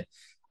about it.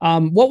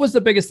 What was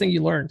the biggest thing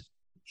you learned?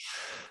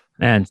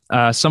 And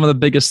some of the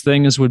biggest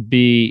things would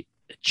be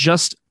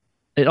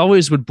it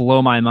always would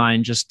blow my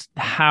mind just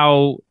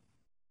how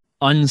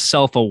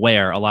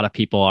unself-aware a lot of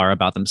people are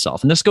about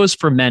themselves. And this goes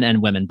for men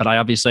and women, but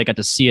I got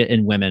to see it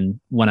in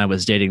women when I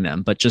was dating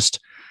them. But just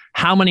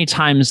how many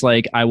times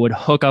like I would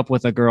hook up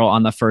with a girl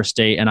on the first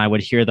date and I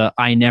would hear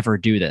I never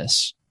do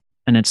this.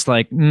 And it's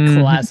like,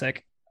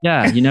 classic.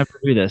 Yeah, you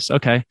never do this.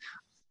 Okay.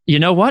 You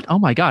know what? Oh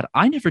my God,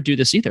 I never do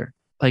this either.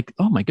 Like,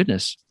 oh my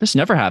goodness, this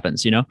never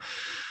happens,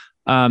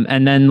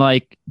 And then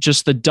like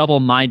just the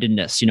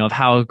double-mindedness, of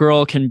how a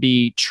girl can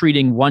be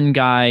treating one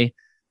guy,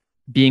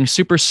 being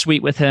super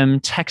sweet with him,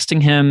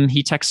 texting him,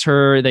 he texts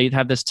her, they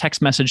have this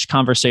text message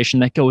conversation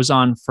that goes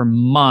on for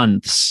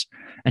months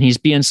and he's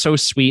being so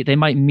sweet. They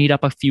might meet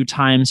up a few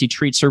times. He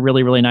treats her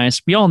really, really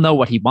nice. We all know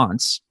what he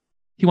wants.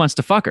 He wants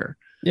to fuck her.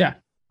 Yeah.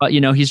 But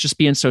he's just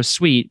being so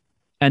sweet.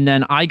 And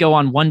then I go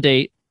on one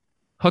date,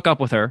 hook up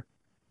with her.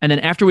 And then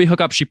after we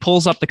hook up, she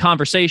pulls up the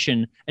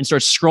conversation and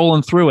starts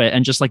scrolling through it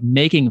and just like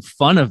making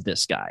fun of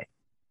this guy.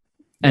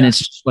 And it's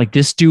just like,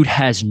 this dude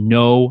has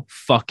no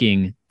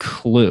fucking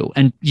clue.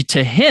 And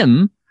to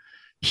him,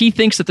 he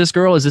thinks that this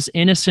girl is this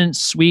innocent,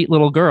 sweet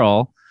little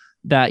girl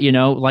that,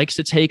 likes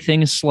to take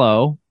things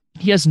slow.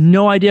 He has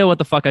no idea what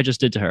the fuck I just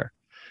did to her.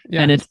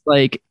 Yeah. And it's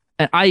like,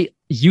 I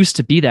used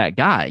to be that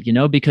guy,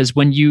 because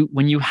when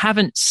you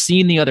haven't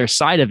seen the other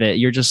side of it,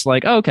 you're just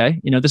like, oh,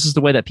 okay, this is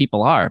the way that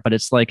people are. But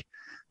it's like,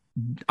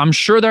 I'm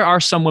sure there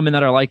are some women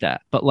that are like that,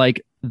 but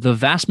like the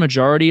vast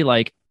majority,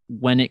 like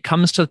when it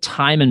comes to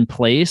time and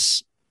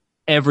place,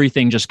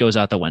 everything just goes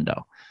out the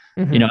window.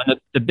 Mhm. You know, and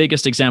the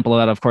biggest example of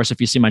that, of course, if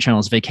you see my channel,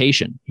 is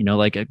Vacation. You know,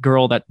 like a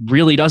girl that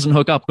really doesn't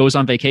hook up goes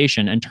on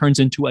vacation and turns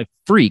into a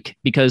freak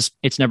because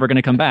it's never going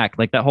to come back.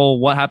 Like that whole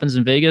what happens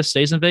in Vegas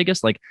stays in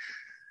Vegas. Like,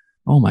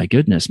 oh my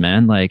goodness,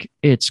 man. Like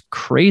it's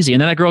crazy.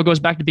 And then that girl goes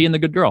back to being the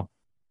good girl.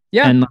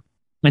 Yeah.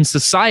 And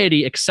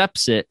society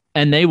accepts it,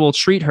 and they will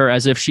treat her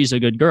as if she's a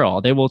good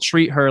girl. They will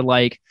treat her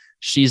like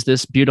she's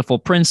this beautiful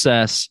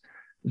princess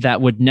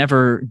that would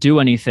never do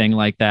anything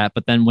like that.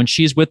 But then when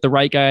she's with the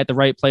right guy at the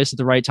right place at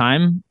the right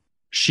time,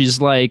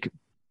 she's like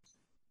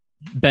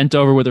bent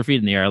over with her feet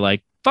in the air,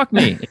 like, fuck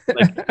me.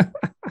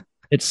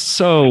 It's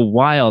so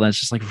wild. And it's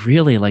just like,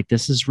 really, like,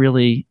 this is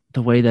really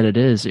the way that it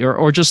is.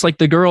 Or just like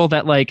the girl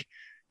that like,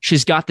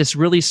 she's got this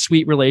really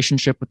sweet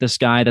relationship with this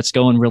guy that's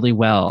going really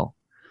well.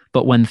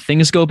 But when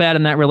things go bad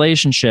in that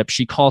relationship,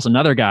 she calls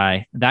another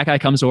guy. That guy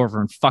comes over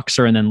and fucks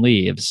her and then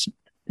leaves.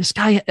 This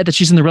guy that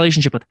she's in the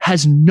relationship with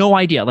has no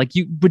idea. Like,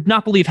 you would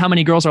not believe how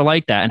many girls are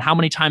like that and how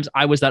many times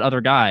I was that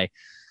other guy.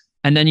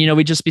 And then, you know,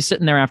 we'd just be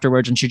sitting there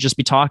afterwards and she'd just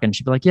be talking.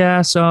 She'd be like,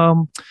 yeah,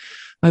 so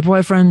my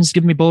boyfriend's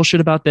giving me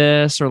bullshit about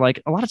this. Or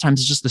like a lot of times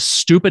it's just the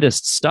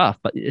stupidest stuff,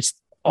 but it's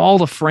all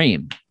the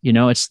frame. You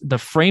know, it's the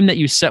frame that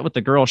you set with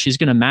the girl. She's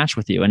going to match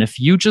with you. And if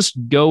you just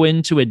go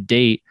into a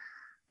date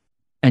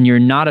and you're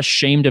not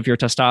ashamed of your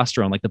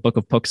testosterone, like the Book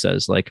of Puck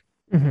says, like,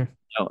 Mhm.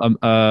 you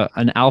know,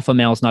 an alpha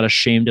male is not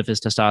ashamed of his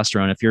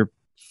testosterone. If you're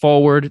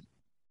forward,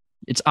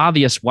 it's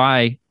obvious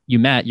why you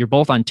met. You're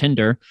both on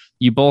Tinder.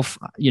 You both,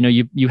 you know,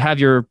 you have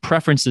your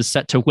preferences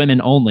set to women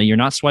only. You're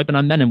not swiping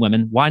on men and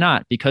women. Why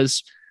not?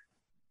 Because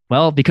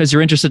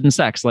you're interested in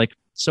sex. Like,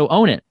 so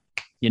own it,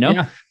 you know?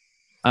 Yeah.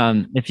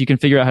 If you can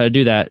figure out how to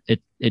do that,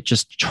 it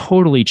just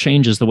totally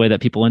changes the way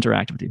that people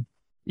interact with you.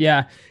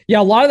 Yeah.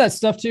 Yeah. A lot of that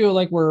stuff too,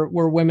 like where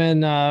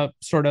women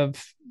sort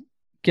of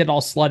get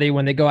all slutty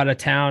when they go out of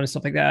town and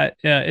stuff like that.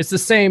 It's the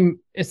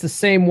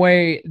same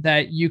way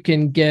that you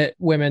can get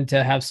women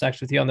to have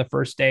sex with you on the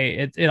first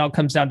date. It all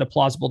comes down to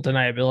plausible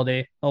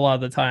deniability a lot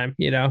of the time,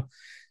 you know,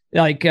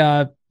 like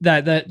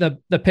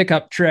the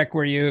pickup trick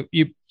where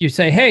you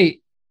say, hey,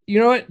 you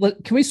know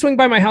what, can we swing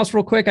by my house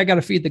real quick? I got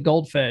to feed the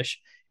goldfish.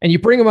 And you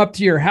bring them up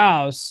to your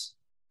house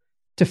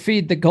to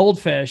feed the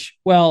goldfish.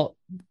 Well,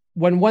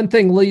 when one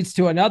thing leads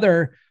to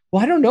another,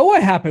 well, I don't know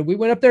what happened. We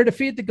went up there to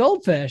feed the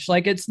goldfish.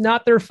 Like, it's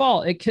not their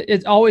fault.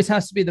 It always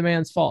has to be the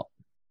man's fault.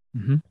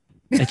 Mm-hmm.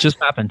 It just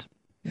happened.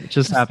 It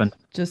just happened.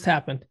 Just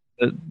happened.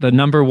 The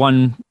number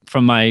one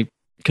from my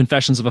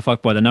Confessions of a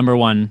Fuckboy, the number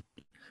one,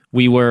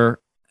 we were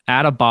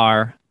at a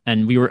bar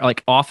and we were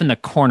like off in the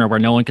corner where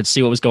no one could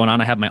see what was going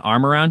on. I had my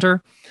arm around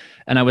her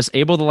and I was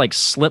able to like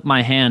slip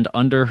my hand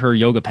under her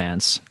yoga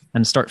pants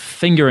and start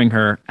fingering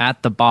her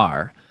at the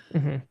bar.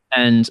 Mm-hmm.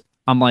 And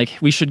I'm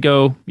like, you should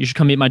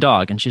come meet my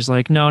dog. And she's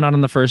like, no, not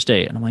on the first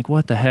date. And I'm like,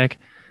 what the heck?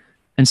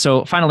 And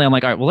so finally I'm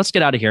like, all right, well, let's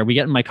get out of here. We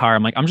get in my car.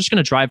 I'm like, I'm just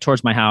going to drive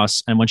towards my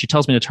house. And when she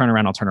tells me to turn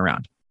around, I'll turn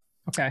around.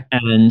 Okay.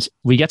 And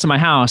we get to my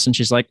house and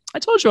she's like, I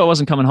told you I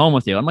wasn't coming home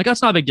with you. I'm like,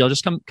 that's not a big deal.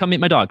 Just come meet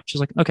my dog. She's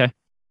like, okay.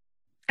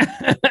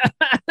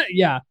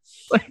 Yeah.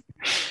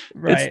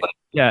 Right.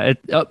 Like,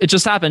 it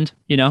just happened,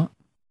 you know?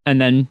 And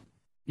then,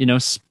 you know,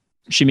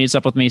 she meets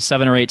up with me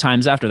 7 or 8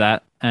 times after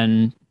that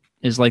and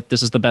is like,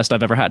 this is the best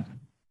I've ever had.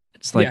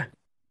 It's like,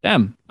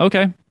 damn,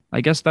 okay.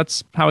 I guess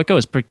that's how it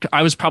goes.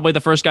 I was probably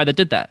the first guy that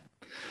did that.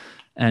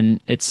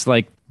 And it's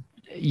like,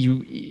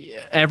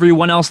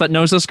 everyone else that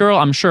knows this girl,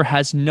 I'm sure,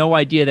 has no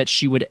idea that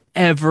she would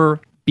ever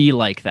be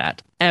like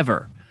that,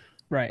 ever.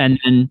 Right. And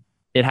then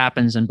it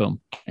happens and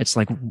boom. It's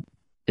like,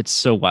 it's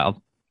so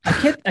wild.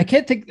 I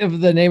can't think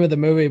of the name of the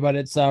movie, but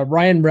it's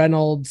Ryan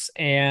Reynolds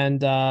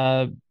and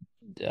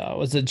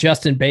was it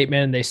Justin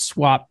Bateman? They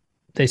swap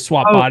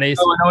bodies.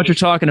 Oh, I know what you're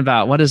talking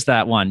about. What is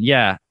that one?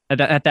 Yeah.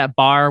 At that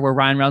bar where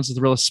Ryan Reynolds is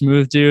a real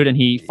smooth dude and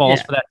he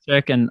falls for that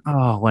chick. And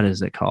what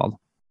is it called?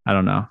 I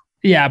don't know.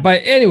 Yeah,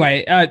 but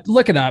anyway,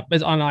 look it up.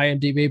 It's on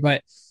IMDb.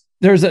 But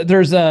there's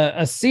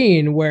a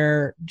scene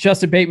where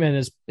Justin Bateman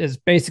is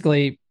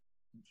basically,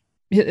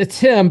 it's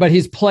him, but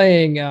he's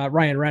playing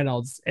Ryan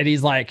Reynolds, and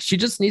he's like, she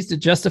just needs to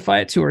justify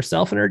it to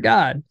herself and her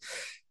God.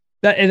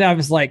 And I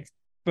was like,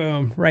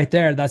 boom, right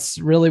there. That's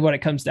really what it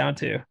comes down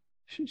to.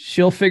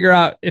 She'll figure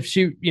out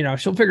she'll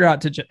figure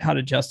out how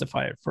to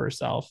justify it for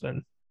herself,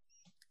 and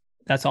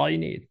that's all you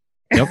need.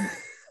 Yep.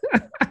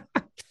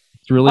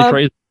 It's really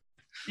crazy.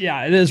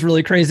 Yeah, it is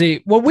really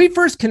crazy. When we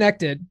first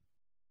connected,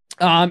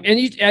 and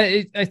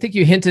I think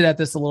you hinted at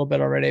this a little bit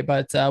already,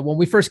 but when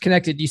we first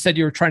connected, you said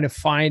you were trying to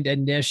find a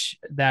niche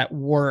that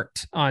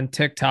worked on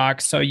TikTok.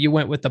 So you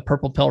went with the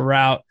purple pill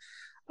route.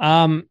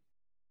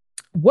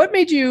 What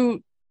made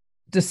you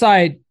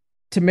decide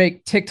to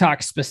make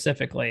TikTok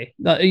specifically?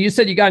 You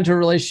said you got into a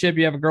relationship,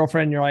 you have a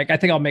girlfriend, and you're like, I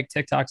think I'll make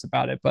TikToks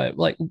about it. But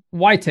like,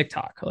 why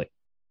TikTok? Like,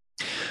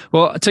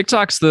 well,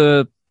 TikTok's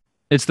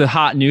it's the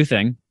hot new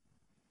thing.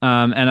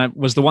 And I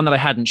was the one that I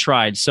hadn't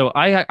tried. So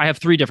I have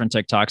 3 different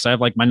TikToks. I have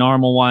like my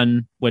normal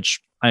one,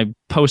 which I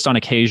post on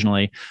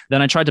occasionally.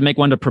 Then I tried to make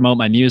one to promote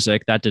my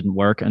music. That didn't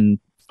work. And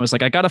I was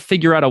like, I got to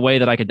figure out a way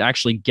that I could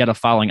actually get a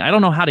following. I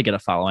don't know how to get a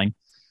following.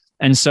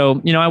 And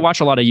so, I watch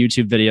a lot of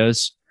YouTube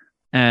videos,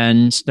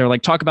 and they're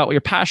like, talk about what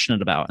you're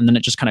passionate about. And then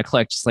it just kind of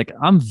clicked. It's like,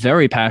 I'm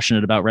very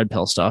passionate about red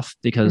pill stuff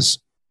because,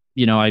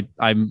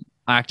 I'm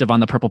active on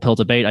the purple pill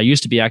debate. I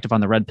used to be active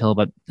on the red pill,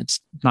 but it's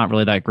not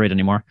really that great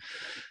anymore.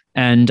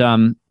 And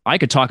I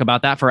could talk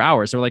about that for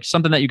hours. They're like,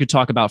 something that you could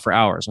talk about for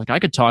hours. Like, I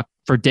could talk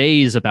for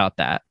days about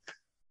that.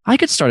 I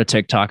could start a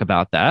TikTok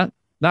about that.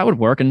 That would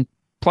work. And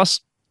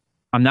plus,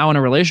 I'm now in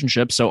a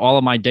relationship, so all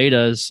of my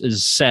data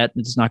is set.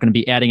 It's not going to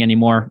be adding any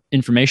more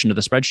information to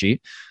the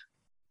spreadsheet.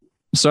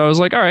 So I was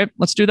like, all right,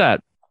 let's do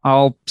that.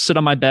 I'll sit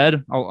on my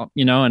bed,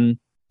 and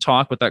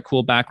talk with that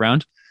cool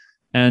background,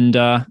 and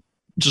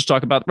just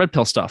talk about red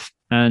pill stuff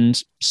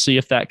and see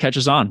if that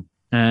catches on.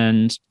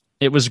 And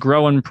it was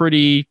growing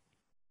pretty,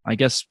 I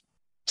guess,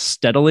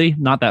 steadily,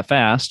 not that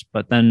fast.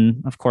 But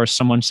then, of course,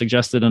 someone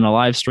suggested in a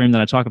live stream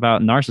that I talk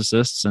about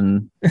narcissists,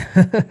 and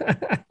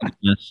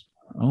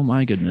oh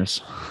my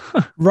goodness.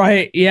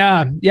 Right.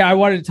 Yeah. I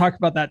wanted to talk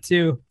about that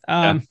too.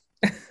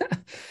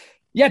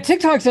 Yeah,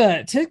 TikTok's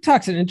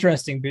an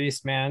interesting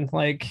beast, man.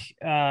 Like,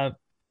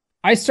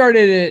 I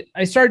started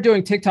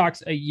doing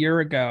TikToks a year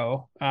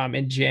ago,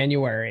 in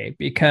January,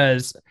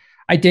 because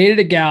I dated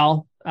a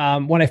gal.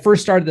 When I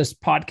first started this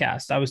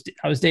podcast, I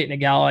was dating a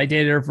gal. I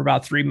dated her for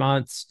about 3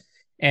 months.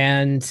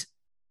 And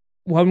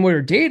when we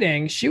were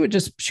dating, she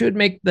would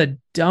make the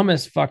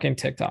dumbest fucking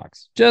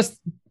TikToks, just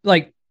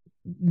like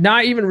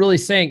not even really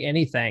saying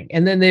anything.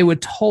 And then they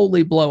would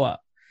totally blow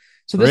up.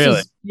 So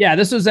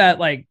this was at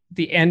like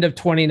the end of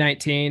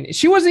 2019.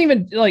 She wasn't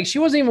even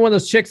one of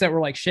those chicks that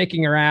were like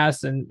shaking her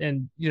ass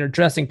and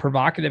dressing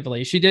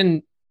provocatively.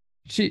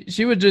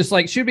 She would just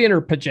like, she'd be in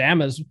her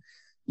pajamas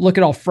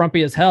looking all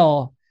frumpy as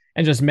hell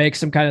and just make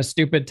some kind of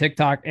stupid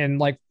TikTok, and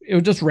like it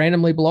would just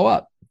randomly blow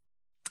up.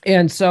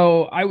 And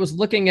so I was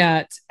looking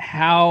at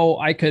how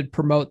I could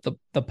promote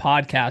the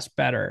podcast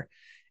better.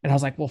 And I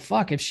was like, well,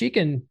 fuck, if she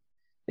can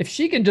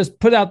just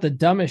put out the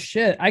dumbest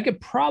shit, I could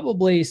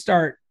probably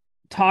start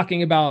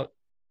talking about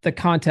the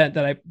content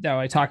that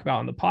I talk about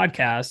on the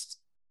podcast.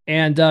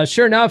 And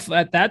sure enough,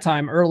 at that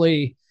time,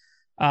 early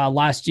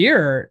last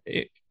year,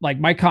 like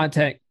my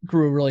content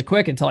grew really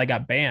quick until I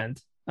got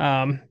banned.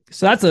 So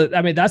that's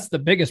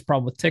the biggest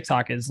problem with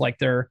TikTok is like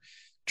their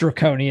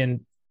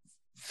draconian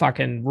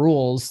fucking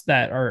rules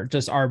that are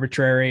just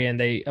arbitrary, and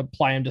they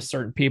apply them to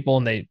certain people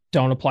and they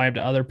don't apply them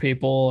to other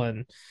people.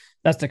 And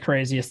that's the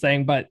craziest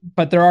thing. But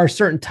there are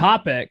certain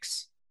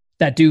topics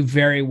that do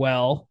very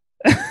well.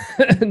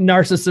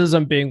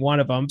 Narcissism being one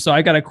of them. So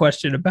I got a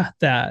question about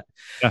that.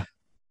 Yeah.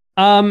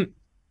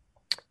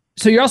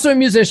 So you're also a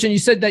musician. You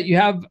said that you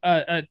have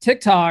a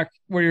TikTok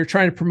where you're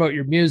trying to promote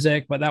your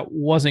music, but that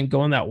wasn't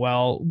going that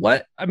well.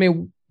 What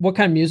kind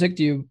of music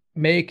do you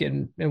make,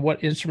 and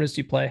what instruments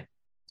do you play?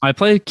 I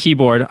play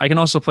keyboard. I can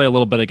also play a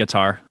little bit of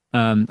guitar.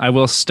 I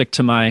will stick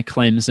to my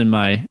claims in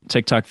my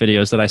TikTok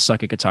videos that I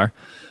suck at guitar.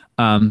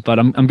 But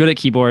I'm good at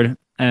keyboard,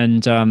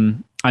 and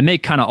I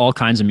make kind of all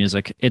kinds of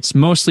music. It's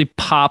mostly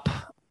pop,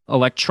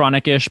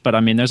 electronic-ish, but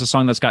I mean, there's a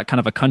song that's got kind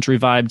of a country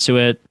vibe to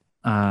it,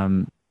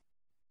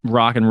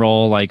 rock and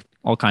roll, like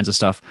all kinds of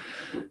stuff.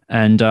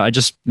 And I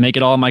just make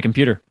it all on my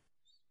computer.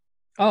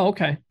 Oh,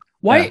 okay.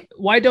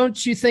 Why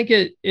don't you think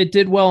it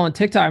did well on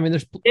TikTok? I mean,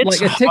 there's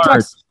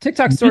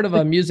TikTok's sort of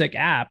a music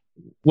app.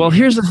 Well,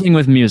 here's the thing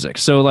with music.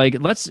 So like,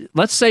 let's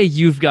say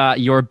you've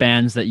got your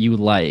bands that you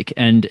like,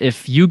 and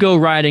if you go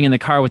riding in the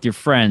car with your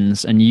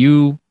friends and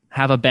you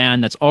have a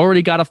band that's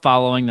already got a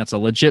following, that's a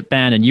legit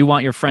band, and you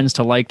want your friends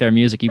to like their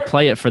music, you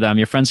play it for them.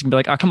 Your friends can be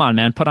like, oh, come on,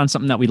 man, put on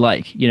something that we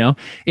like.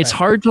 It's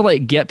hard to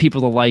like get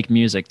people to like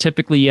music.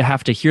 Typically you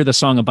have to hear the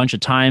song a bunch of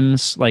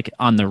times, like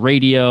on the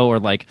radio, or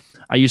like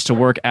I used to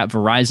work at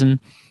Verizon.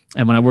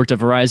 And when I worked at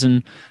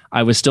Verizon,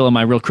 I was still in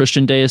my real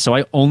Christian days. So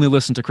I only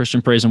listened to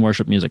Christian praise and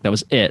worship music. That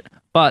was it.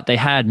 But they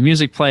had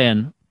music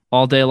playing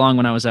all day long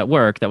when I was at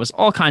work. That was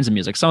all kinds of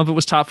music. Some of it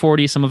was top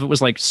 40. Some of it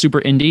was like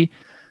super indie.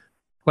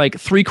 Like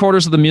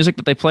 3/4 of the music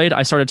that they played,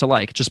 I started to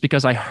like just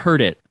because I heard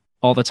it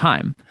all the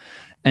time.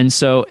 And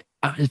so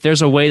if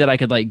there's a way that I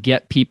could like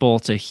get people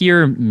to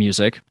hear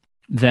music,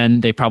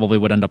 then they probably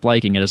would end up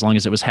liking it as long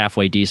as it was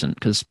halfway decent.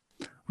 Because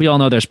we all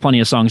know there's plenty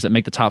of songs that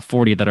make the top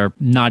 40 that are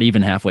not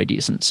even halfway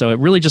decent. So it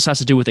really just has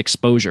to do with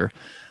exposure.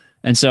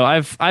 And so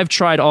I've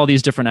tried all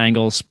these different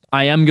angles.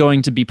 I am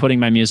going to be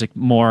putting my music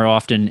more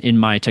often in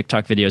my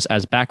TikTok videos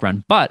as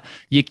background, but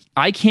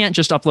I can't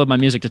just upload my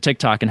music to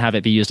TikTok and have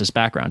it be used as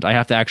background. I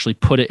have to actually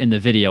put it in the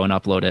video and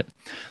upload it.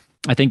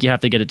 I think you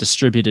have to get it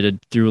distributed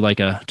through like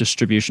a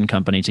distribution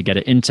company to get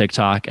it in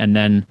TikTok. And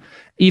then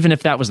even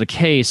if that was the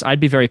case,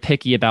 I'd be very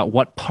picky about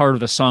what part of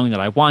the song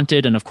that I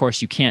wanted. And of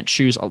course you can't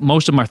choose.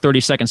 Most of them are 30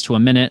 seconds to a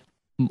minute.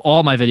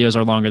 All my videos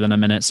are longer than a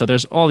minute. So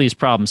there's all these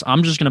problems.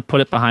 I'm just going to put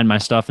it behind my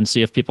stuff and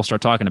see if people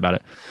start talking about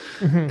it.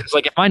 Mm-hmm.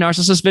 Like if my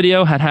narcissist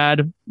video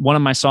had one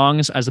of my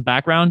songs as a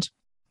background,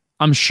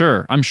 I'm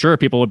sure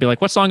people would be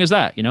like, what song is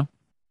that?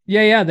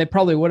 Yeah. They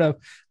probably would have.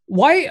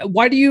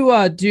 Why do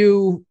you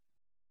do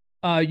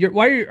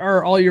why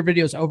are all your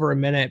videos over a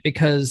minute?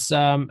 Because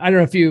I don't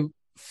know if you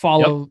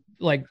follow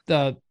like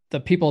the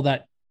people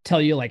that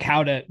tell you like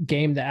how to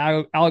game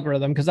the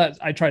algorithm, because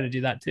I try to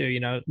do that too.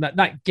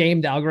 Not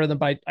game the algorithm,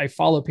 but I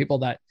follow people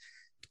that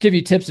give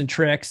you tips and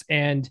tricks.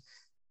 And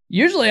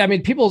usually, I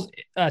mean, people's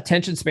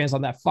attention spans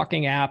on that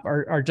fucking app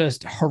are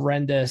just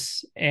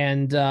horrendous.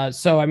 And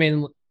so, I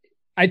mean,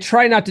 I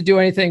try not to do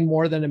anything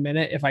more than a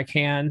minute if I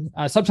can.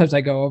 Sometimes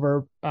I go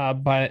over,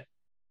 but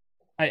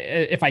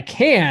if I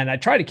can, I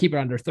try to keep it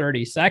under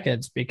 30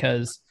 seconds,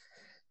 because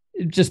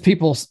just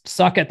people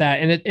suck at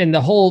that. And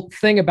the whole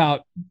thing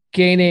about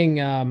getting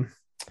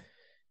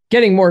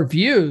more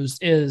views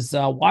is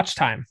watch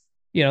time.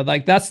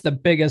 Like that's the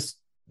biggest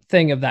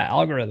thing of that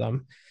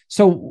algorithm.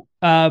 So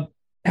have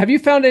you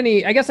found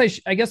any, I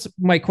guess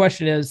my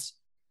question is,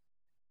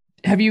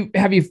 have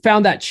you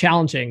found that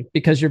challenging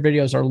because your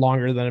videos are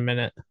longer than a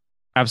minute?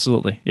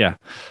 Absolutely. Yeah.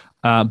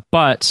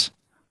 But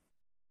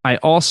I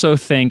also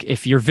think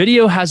if your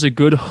video has a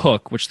good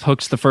hook, which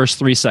hooks the first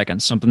 3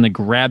 seconds, something to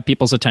grab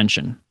people's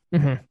attention,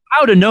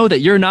 how to know that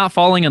you're not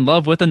falling in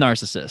love with a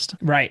narcissist.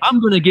 Right. I'm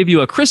going to give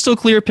you a crystal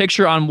clear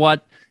picture on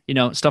what,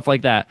 stuff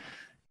like that.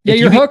 Yeah.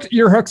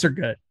 Your hooks are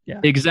good. Yeah,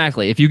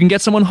 exactly. If you can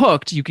get someone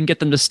hooked, you can get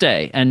them to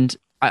stay. And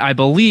I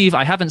believe,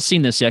 I haven't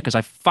seen this yet because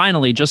I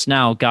finally just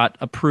now got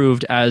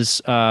approved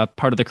as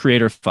part of the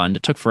Creator Fund.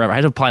 It took forever. I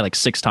had to apply like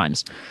 6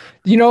 times.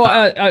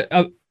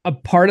 A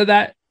part of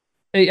that,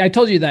 I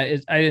told you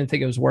that I didn't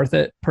think it was worth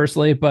it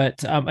personally,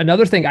 but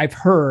another thing I've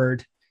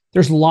heard,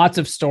 there's lots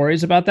of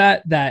stories about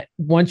that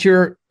once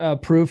you're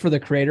approved for the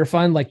Creator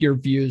Fund, like your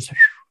views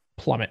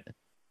plummet.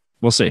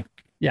 We'll see.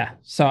 Yeah.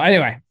 So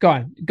anyway, go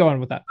on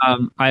with that.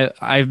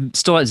 I'm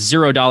still at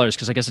 $0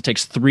 because I guess it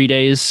takes 3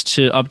 days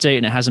to update,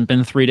 and it hasn't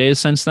been 3 days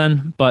since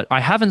then. But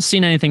I haven't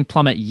seen anything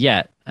plummet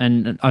yet.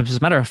 And as a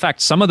matter of fact,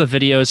 some of the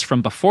videos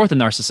from before the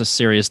Narcissist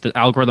series, the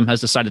algorithm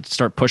has decided to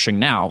start pushing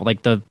now.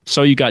 Like the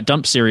So You Got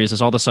Dumped series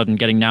is all of a sudden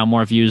getting now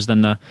more views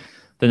than the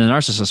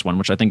Narcissist one,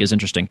 which I think is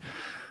interesting.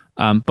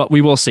 But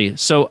we will see.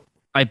 So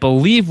I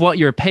believe what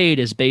you're paid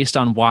is based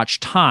on watch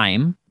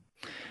time,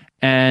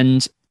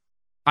 and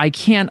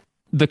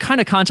the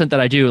kind of content that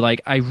I do,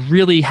 like I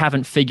really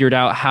haven't figured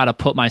out how to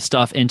put my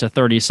stuff into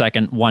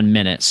 30-second, 1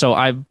 minute. So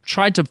I've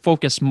tried to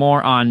focus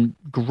more on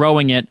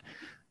growing it,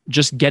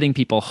 just getting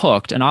people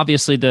hooked. And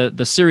obviously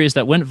the series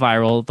that went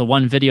viral, the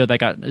one video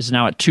that is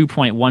now at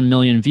 2.1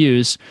 million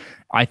views,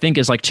 I think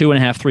is like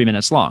 2.5, 3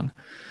 minutes long.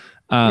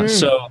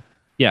 So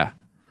yeah.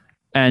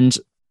 And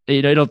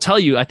it'll tell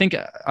you, I think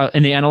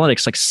in the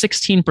analytics, like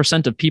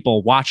 16% of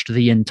people watched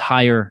the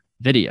entire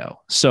video.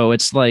 So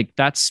it's like,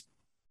 that's,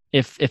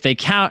 if they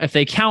count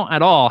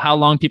at all how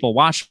long people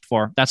watched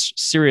for, that's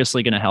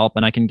seriously going to help,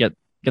 and I can get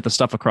the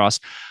stuff across.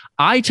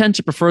 I tend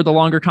to prefer the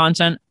longer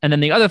content. And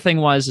then the other thing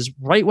is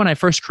right when I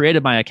first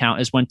created my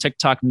account is when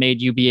TikTok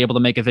made you be able to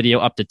make a video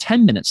up to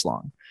 10 minutes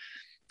long.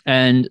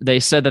 And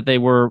they said that they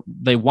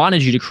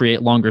wanted you to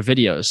create longer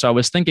videos. So I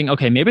was thinking,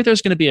 okay, maybe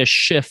there's going to be a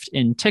shift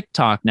in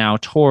TikTok now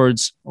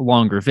towards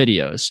longer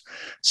videos.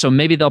 So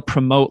maybe they'll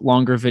promote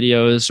longer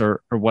videos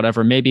or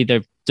whatever. Maybe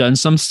they've done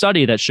some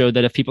study that showed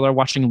that if people are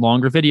watching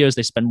longer videos,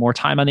 they spend more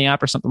time on the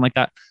app or something like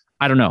that.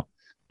 I don't know.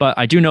 But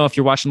I do know if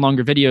you're watching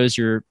longer videos,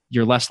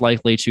 you're less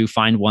likely to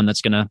find one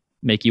that's going to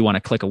make you want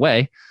to click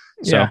away.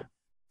 So yeah,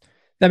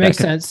 that makes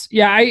sense.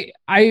 Yeah. I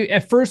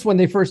at first, when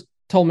they first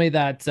told me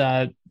that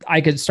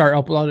I could start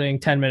uploading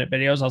 10-minute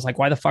videos, I was like,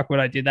 why the fuck would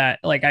I do that?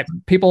 Like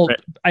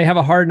I have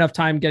a hard enough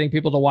time getting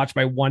people to watch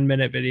my 1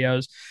 minute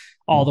videos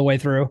all the way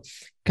through,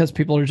 because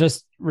people are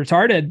just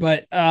retarded.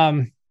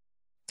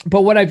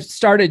 But what I've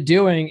started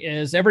doing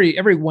is every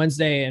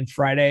Wednesday and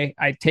Friday,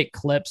 I take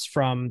clips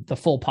from the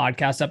full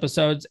podcast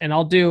episodes, and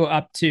I'll do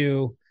up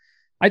to,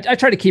 I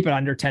try to keep it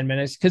under 10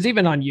 minutes, because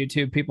even on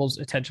YouTube, people's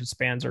attention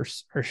spans are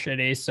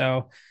shitty.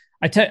 So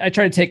I try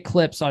to take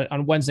clips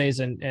on Wednesdays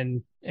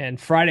and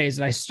Fridays,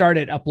 and I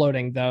started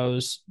uploading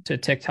those to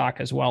TikTok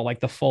as well, like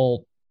the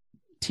full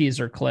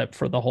teaser clip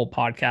for the whole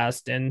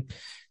podcast. And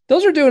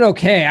those are doing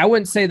okay. I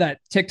wouldn't say that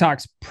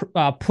TikTok's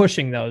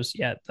pushing those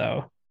yet,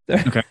 though.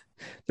 Okay.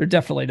 They're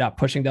definitely not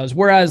pushing those.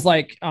 Whereas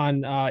like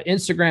on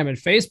Instagram and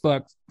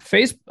Facebook,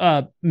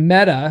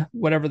 Meta,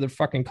 whatever they're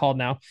fucking called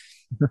now,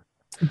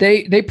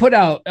 they put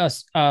out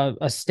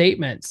a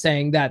statement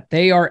saying that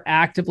they are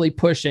actively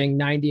pushing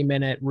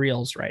 90-minute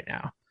reels right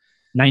now.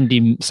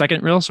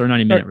 90-second reels or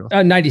 90-minute reels?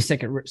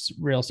 90-second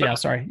reels. Yeah,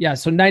 sorry. Yeah,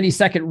 so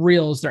 90-second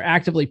reels, they're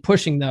actively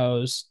pushing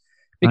those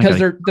because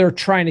they're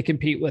trying to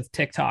compete with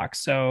TikTok.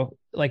 So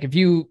like if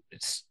you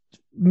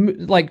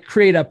like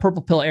create a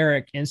Purple Pill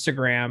Eric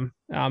Instagram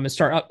and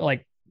start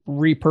like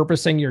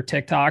repurposing your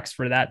TikToks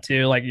for that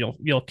too, like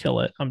you'll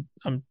kill it. I'm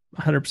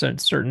 100%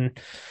 certain.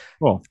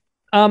 Cool.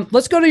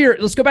 Let's go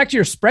back to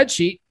your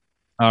spreadsheet.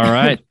 All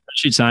right.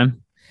 Spreadsheet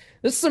time.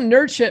 This is some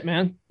nerd shit,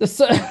 man.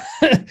 This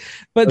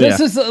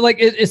is like,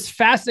 it's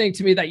fascinating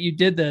to me that you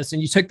did this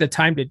and you took the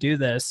time to do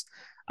this.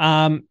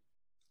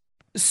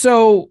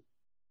 So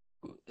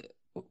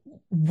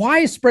why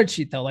a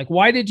spreadsheet though? Like,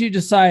 why did you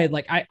decide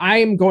like, I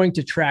am going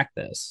to track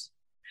this?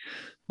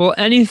 Well,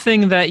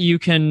 anything that you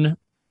can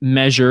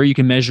measure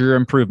your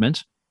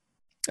improvement.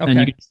 Okay. And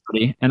you can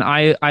study. And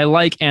I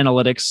like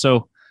analytics.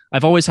 So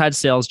I've always had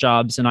sales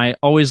jobs, and I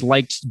always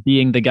liked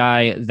being the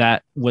guy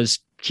that was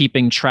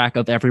keeping track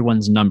of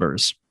everyone's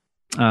numbers.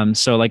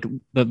 So like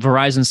the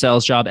Verizon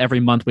sales job, every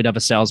month we'd have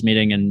a sales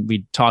meeting and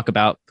we'd talk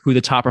about who the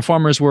top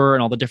performers were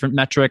and all the different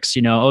metrics.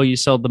 Oh, you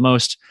sold the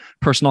most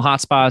personal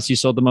hotspots, you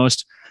sold the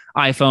most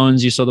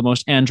iPhones, you sold the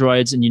most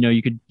Androids, and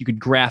you could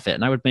graph it.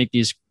 And I would make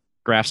these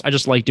graphs. I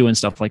just like doing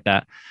stuff like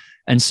that.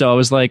 And so I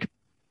was like,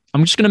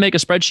 I'm just going to make a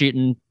spreadsheet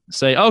and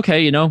say,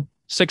 okay,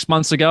 6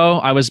 months ago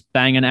I was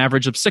banging an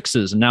average of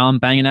 6s, and now I'm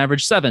banging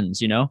average 7s.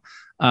 So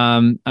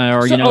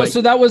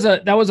that was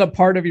a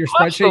part of your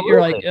spreadsheet. Absolutely.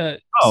 You're like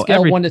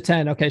scale 1 to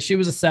 10. Okay, she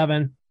was a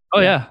 7. Oh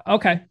yeah.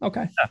 Okay.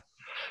 Yeah.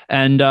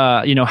 And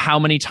how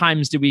many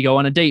times did we go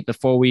on a date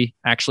before we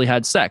actually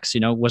had sex?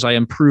 Was I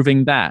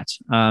improving that?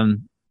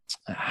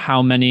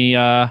 How many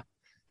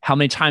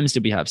times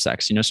did we have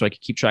sex? So I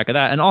could keep track of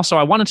that. And also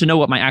I wanted to know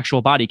what my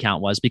actual body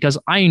count was, because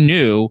I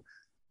knew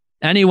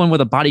anyone with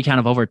a body count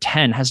of over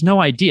 10 has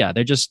no idea.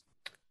 They're just,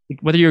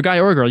 whether you're a guy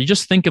or a girl, you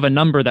just think of a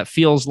number that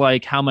feels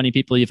like how many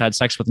people you've had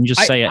sex with and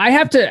just say it. I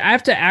have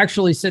to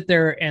actually sit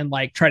there and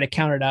like try to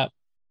count it up.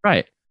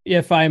 Right.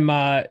 If I'm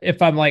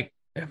like,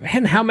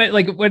 man, how many,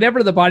 like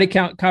whenever the body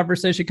count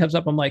conversation comes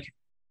up, I'm like,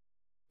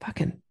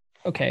 fucking,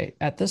 okay.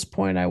 At this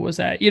point I was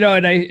at,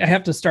 and I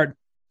have to start.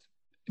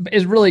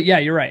 It's really, yeah,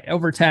 you're right.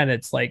 Over 10,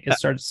 it's like, it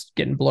starts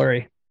getting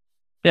blurry.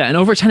 Yeah. And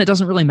over 10, it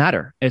doesn't really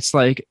matter. It's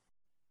like,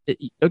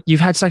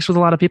 you've had sex with a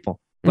lot of people.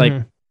 Like,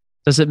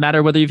 does it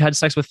matter whether you've had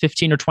sex with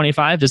 15 or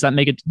 25? Does that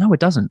make it? No, it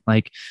doesn't.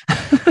 Like,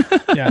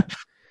 yeah,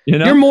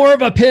 you're more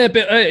of a pimp.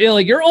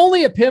 Like, you're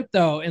only a pimp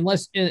though,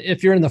 unless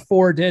if you're in the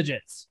 4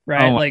 digits,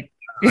 right?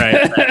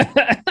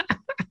 Right.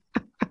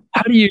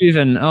 How do you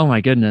even? Oh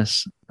my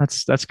goodness,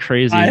 that's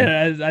crazy.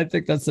 I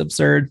think that's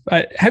absurd.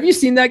 Have you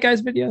seen that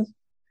guy's videos?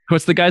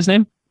 What's the guy's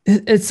name?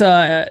 It's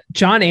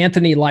John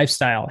Anthony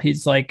Lifestyle.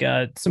 He's like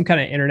some kind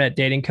of internet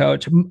dating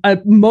coach.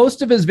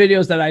 Most of his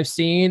videos that I've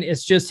seen,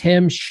 it's just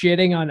him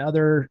shitting on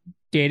other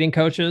dating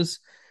coaches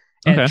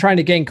and trying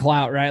to gain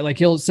clout, right? Like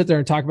he'll sit there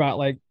and talk about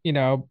like,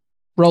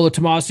 Rollo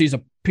Tomasi's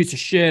a piece of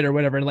shit or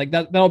whatever. And like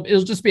it'll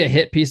just be a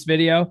hit piece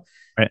video.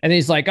 Right. And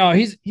he's like, oh,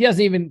 he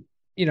hasn't even,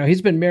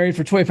 he's been married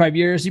for 25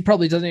 years. He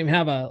probably doesn't even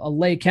have a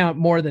lay count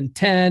more than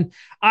 10.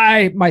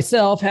 I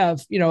myself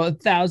have,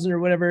 1,000 or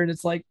whatever. And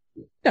it's like,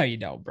 no, you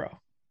don't, bro.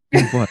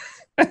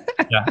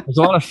 Yeah, there's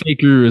a lot of fake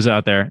gurus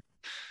out there.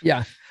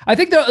 Yeah, I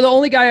think the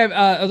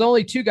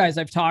only 2 guys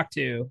I've talked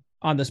to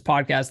on this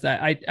podcast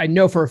that I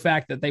know for a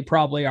fact that they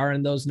probably are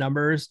in those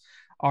numbers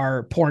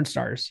are porn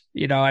stars.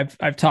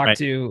 I've talked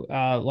to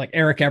like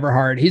Eric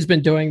Everhard. He's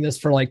been doing this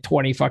for like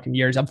 20 fucking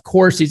years. Of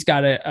course, he's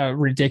got a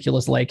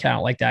ridiculous lay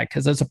count like that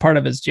because that's a part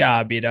of his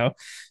job.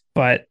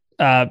 But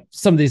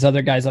some of these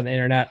other guys on the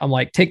internet, I'm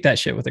like, take that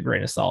shit with a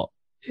grain of salt.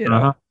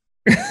 What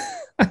do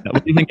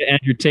you think of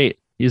Andrew Tate?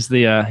 He's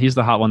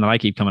the hot one that I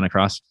keep coming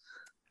across.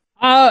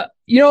 The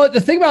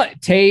thing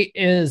about Tate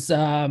is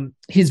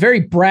he's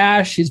very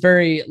brash, he's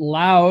very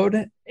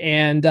loud,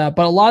 and but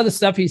a lot of the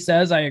stuff he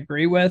says I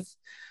agree with.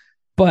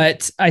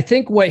 But I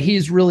think what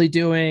he's really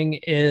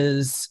doing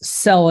is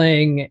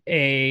selling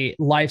a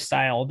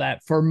lifestyle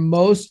that for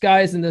most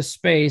guys in this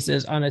space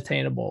is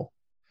unattainable,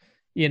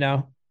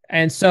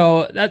 and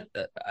so that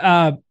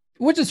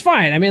which is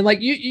fine. I mean, like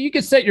you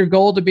could set your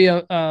goal to be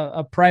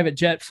a private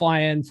jet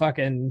flying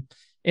fucking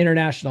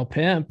international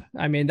pimp.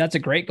 I mean, that's a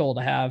great goal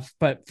to have,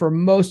 but for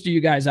most of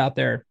you guys out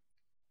there,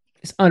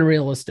 it's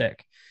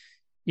unrealistic.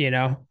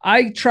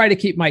 I try to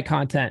keep my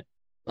content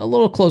a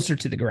little closer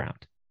to the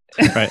ground.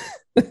 Right.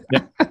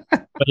 Yeah.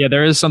 But yeah,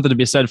 there is something to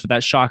be said for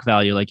that shock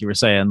value. Like you were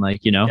saying,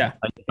 like,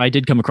 I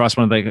did come across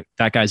one of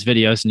that guy's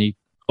videos and he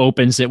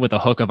opens it with a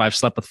hook of I've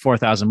slept with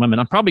 4,000 women.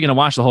 I'm probably going to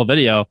watch the whole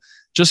video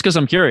just because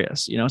I'm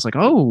curious. It's like,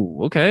 oh,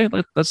 okay,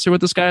 let's see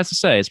what this guy has to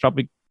say.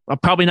 I'm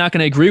probably not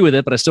going to agree with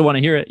it, but I still want to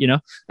hear it,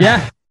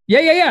 Yeah.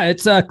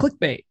 It's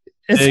clickbait.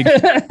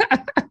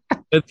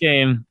 Good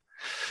game.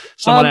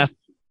 Go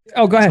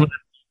ahead.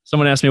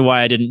 Someone asked me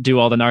why I didn't do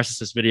all the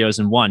narcissist videos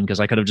in one, because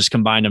I could have just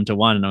combined them to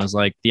one. And I was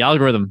like, the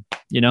algorithm,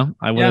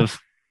 I would have.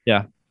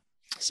 Yeah.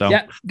 So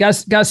yeah, got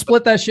to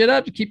split that shit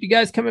up to keep you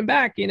guys coming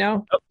back.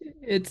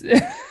 It's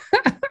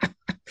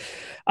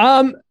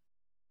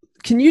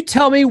can you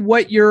tell me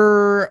what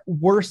your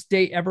worst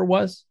date ever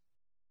was?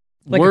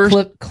 Like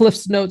a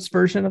Cliff's Notes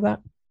version of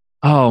that?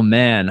 Oh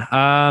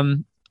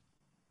man.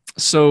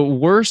 So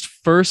worst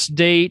first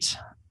date.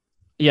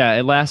 Yeah.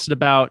 It lasted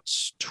about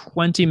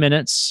 20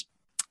 minutes.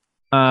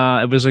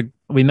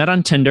 We met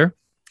on Tinder.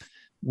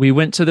 We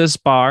went to this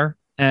bar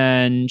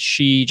and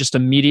she just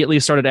immediately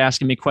started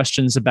asking me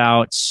questions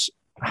about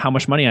how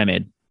much money I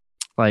made,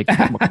 like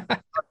what I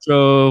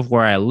drove,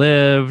 where I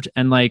lived.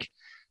 And like,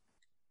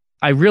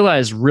 I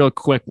realized real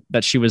quick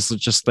that she was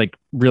just like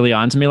really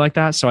onto me like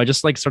that. So I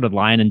just like started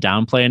lying and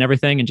downplaying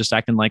everything and just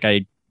acting like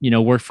I,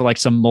 worked for like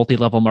some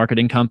multi-level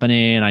marketing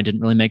company and I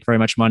didn't really make very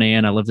much money.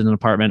 And I lived in an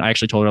apartment. I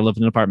actually told her I lived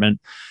in an apartment.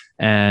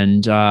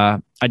 And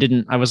I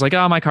was like,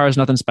 oh, my car is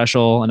nothing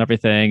special and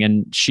everything.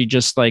 And she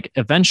just like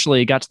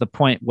eventually got to the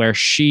point where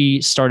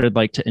she started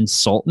like to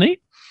insult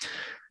me.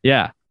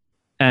 Yeah.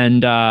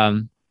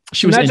 And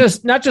she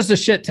was not just a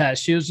shit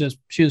test. She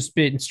was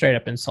being straight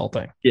up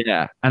insulting.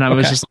 Yeah. And I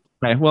was just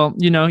like, okay, well,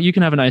 you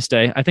can have a nice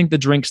day. I think the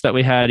drinks that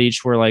we had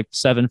each were like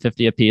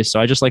 $7.50 a piece. So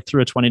I just like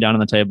threw a 20 down on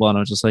the table and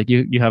I was just like,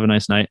 you have a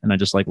nice night. And I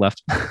just like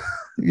left.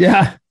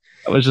 Yeah.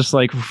 I was just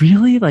like,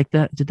 really? Like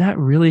that? Did that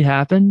really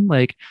happen?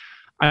 Like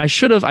I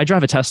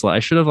drive a Tesla. I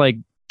should have like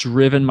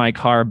driven my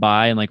car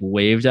by and like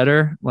waved at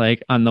her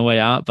like on the way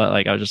out. But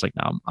like, I was just like,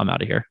 no, I'm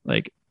out of here.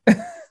 Like,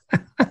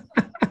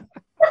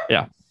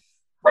 yeah.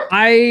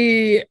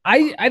 I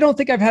don't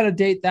think I've had a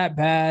date that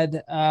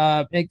bad,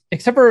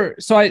 except for,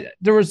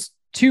 there was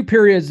 2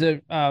 periods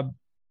of,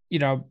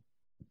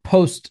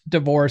 post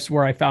divorce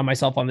where I found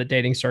myself on the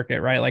dating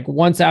circuit, right? Like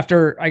once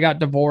after I got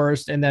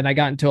divorced and then I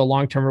got into a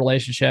long-term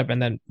relationship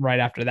and then right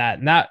after that.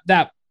 And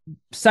that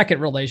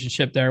second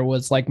relationship there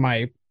was like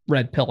my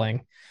red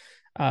pilling,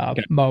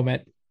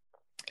 moment.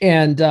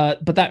 And,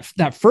 but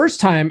that first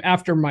time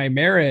after my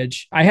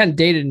marriage, I hadn't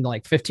dated in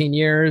like 15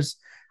 years.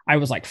 I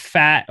was like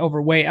fat,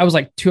 overweight. I was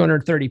like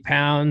 230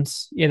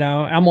 pounds,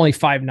 I'm only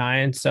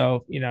 5'9".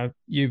 So,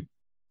 you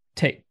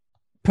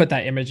put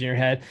that image in your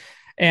head.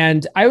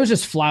 And I was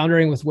just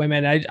floundering with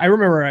women. I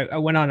remember I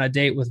went on a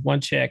date with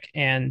one chick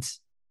and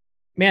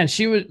man,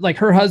 she was like,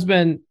 her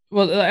husband,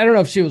 well, I don't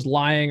know if she was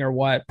lying or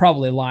what,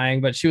 probably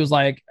lying, but she was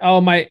like,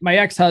 oh, my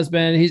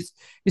ex-husband, he's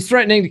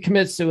threatening to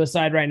commit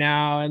suicide right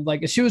now. And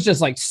like, she was just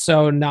like,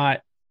 so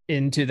not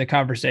into the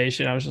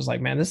conversation. I was just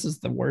like, man, this is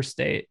the worst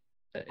date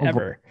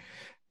ever.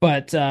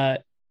 But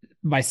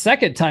my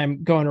second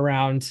time going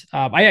around,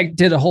 I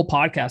did a whole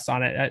podcast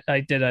on it.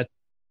 I did a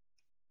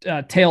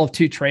Tale of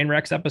Two Train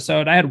Wrecks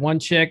episode. I had one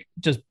chick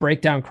just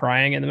break down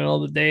crying in the middle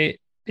of the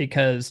date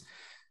because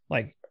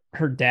like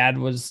her dad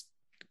was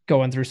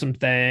going through some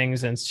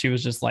things and she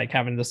was just like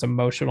having this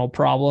emotional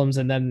problems.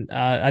 And then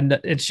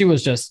and she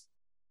was just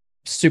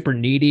super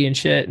needy and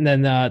shit. And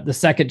then the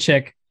second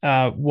chick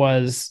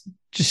was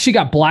just, she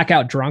got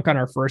blackout drunk on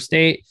our first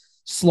date,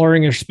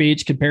 slurring her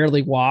speech, could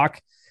barely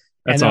walk.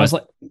 And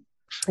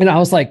I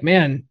was like,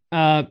 man,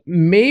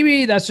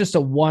 maybe that's just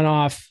a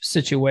one-off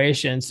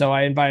situation. So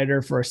I invited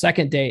her for a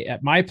second date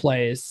at my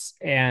place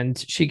and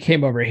she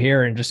came over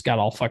here and just got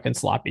all fucking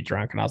sloppy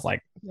drunk. And I was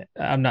like,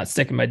 I'm not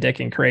sticking my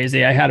dick in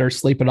crazy. I had her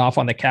sleeping off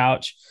on the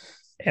couch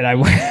and I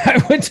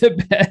went to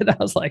bed. I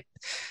was like,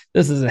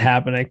 this isn't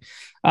happening.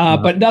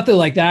 But nothing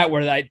like that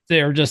where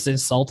they were just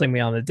insulting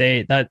me on the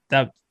date.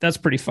 That's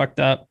pretty fucked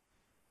up.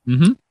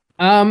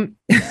 Mm-hmm.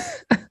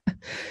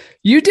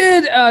 You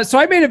did. So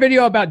I made a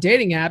video about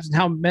dating apps and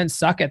how men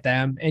suck at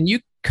them. And you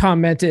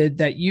commented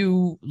that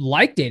you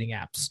like dating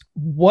apps.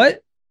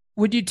 What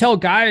would you tell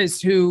guys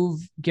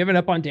who've given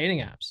up on dating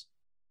apps?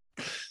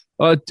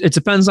 Well, it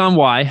depends on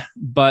why,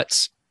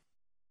 but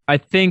I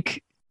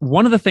think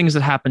one of the things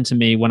that happened to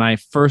me when I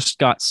first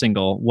got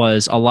single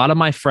was a lot of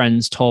my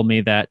friends told me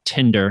that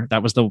Tinder,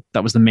 that was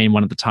the main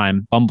one at the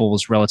time. Bumble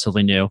was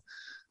relatively new,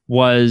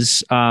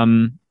 was,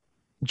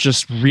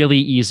 just really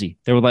easy.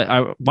 They were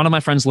like, one of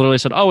my friends literally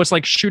said, oh, it's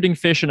like shooting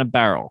fish in a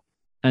barrel.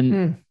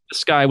 And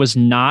this guy was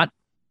not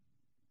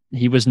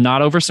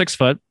over 6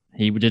 foot.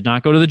 He did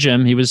not go to the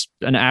gym. He was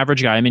an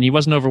average guy. I mean, he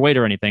wasn't overweight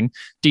or anything,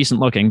 decent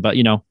looking, but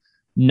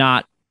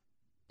not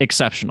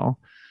exceptional.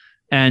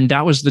 And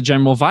that was the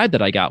general vibe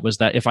that I got, was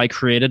that if I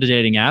created a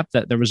dating app,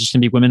 that there was just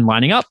gonna be women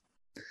lining up.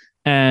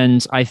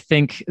 And I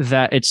think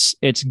that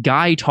it's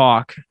guy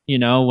talk,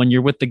 when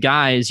you're with the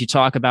guys, you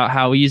talk about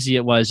how easy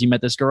it was. You met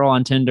this girl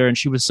on Tinder and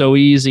she was so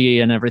easy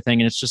and everything.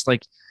 And it's just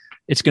like,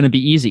 it's going to be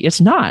easy.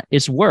 It's not,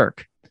 it's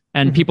work.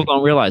 And people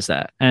don't realize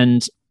that.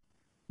 And,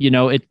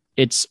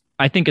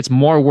 I think it's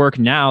more work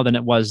now than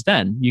it was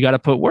then. You got to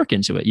put work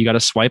into it. You got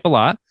to swipe a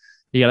lot.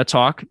 You got to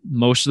talk.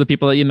 Most of the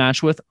people that you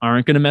match with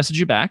aren't going to message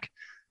you back.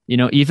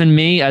 Even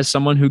me as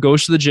someone who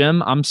goes to the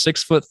gym, I'm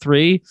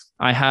 6'3".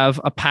 I have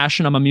a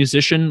passion. I'm a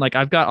musician. Like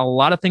I've got a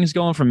lot of things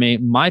going for me.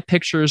 My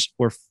pictures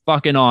were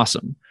fucking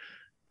awesome.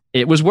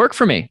 It was work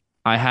for me.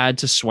 I had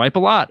to swipe a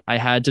lot. I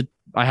had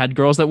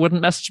girls that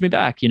wouldn't message me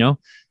back,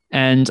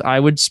 and I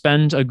would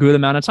spend a good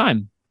amount of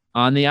time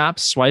on the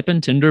apps,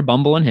 swiping Tinder,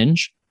 Bumble, and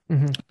Hinge.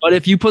 Mm-hmm. But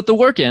if you put the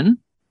work in,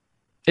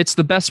 it's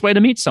the best way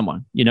to meet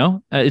someone,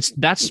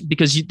 that's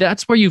because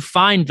that's where you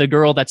find the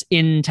girl that's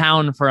in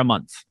town for a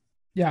month.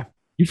 Yeah.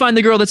 You find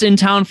the girl that's in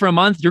town for a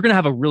month, you're going to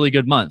have a really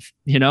good month,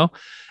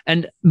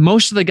 and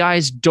most of the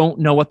guys don't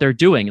know what they're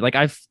doing. Like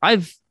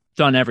I've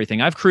done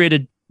everything. I've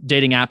created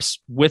dating apps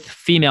with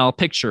female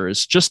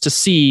pictures just to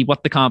see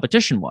what the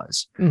competition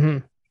was.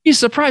 Mm-hmm. You're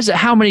surprised at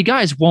how many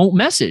guys won't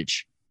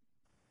message.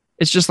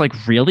 It's just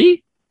like,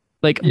 really?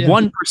 Like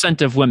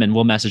 1% of women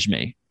will message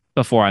me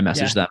before I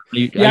message them.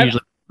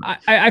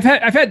 I've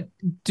had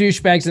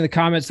douchebags in the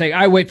comments saying,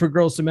 I wait for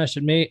girls to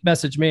message me.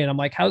 And I'm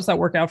like, how does that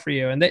work out for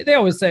you? And they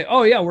always say,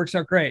 oh yeah, it works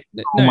out great.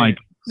 It doesn't.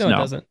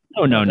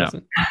 No.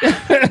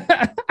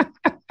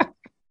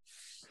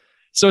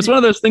 So it's one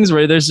of those things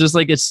where there's just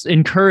like, it's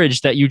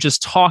encouraged that you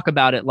just talk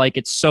about it like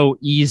it's so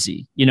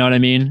easy. You know what I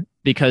mean?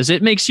 Because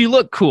it makes you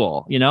look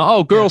cool.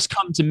 Oh, girls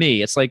come to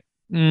me. It's like,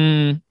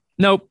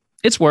 nope,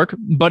 it's work,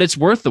 but it's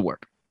worth the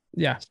work.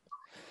 Yeah.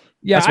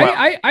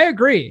 Yeah, I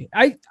agree.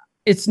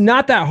 It's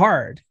not that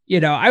hard.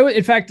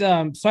 In fact,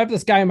 so I have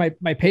this guy on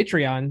my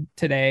Patreon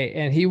today,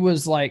 and he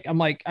was like, I'm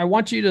like, I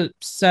want you to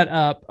set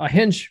up a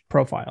Hinge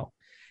profile.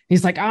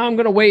 He's like, I'm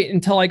going to wait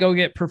until I go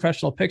get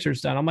professional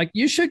pictures done. I'm like,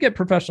 you should get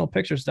professional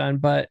pictures done,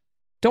 but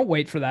don't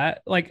wait for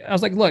that. Like, I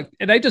was like, look,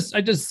 and I just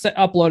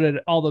uploaded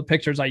all the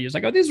pictures I used.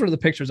 Like, oh, these were the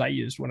pictures I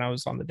used when I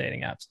was on the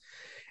dating apps.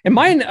 And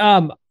mine,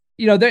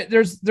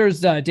 there's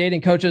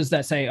dating coaches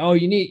that say, oh,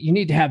 you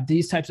need to have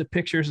these types of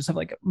pictures and stuff.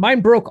 Like,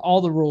 mine broke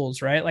all the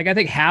rules, right? Like, I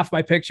think half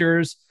my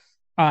pictures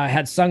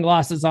had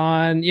sunglasses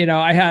on.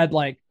 I had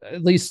like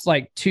at least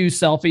like 2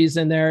 selfies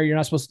in there. You're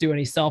not supposed to do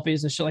any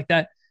selfies and shit like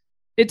that.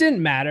 It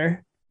didn't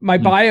matter. My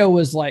bio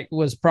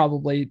was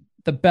probably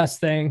the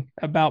best thing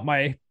about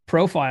my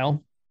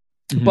profile,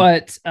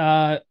 but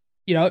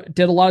did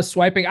a lot of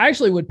swiping. I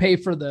actually would pay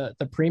for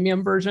the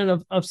premium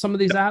version of some of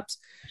these apps.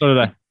 So did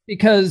I.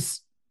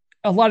 Because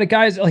a lot of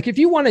guys, like, if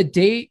you want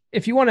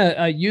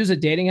to use a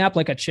dating app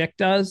like a chick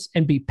does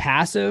and be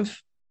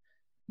passive,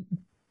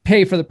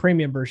 pay for the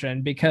premium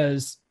version,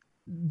 because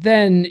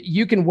then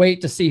you can wait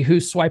to see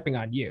who's swiping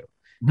on you.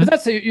 Because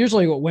that's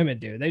usually what women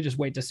do. They just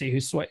wait to see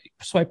who's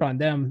swipe on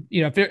them.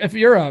 If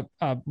you're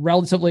a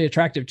relatively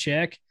attractive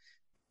chick,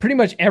 pretty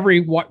much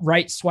every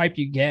right swipe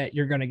you get,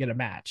 you're going to get a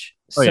match.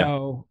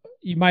 So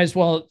you might as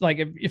well, like,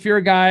 if you're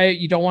a guy,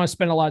 you don't want to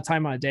spend a lot of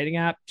time on a dating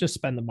app, just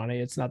spend the money.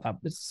 It's not that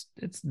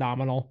it's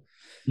nominal.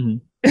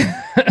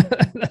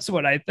 That's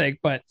what I think.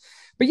 But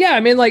yeah, I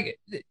mean, like,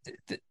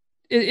 it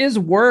is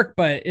work,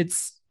 but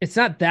it's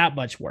not that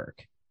much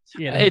work.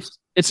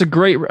 It's a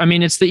great, I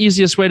mean, it's the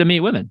easiest way to meet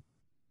women.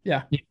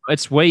 Yeah.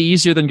 It's way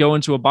easier than going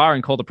to a bar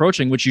and cold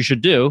approaching, which you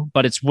should do,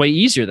 but it's way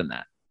easier than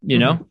that. You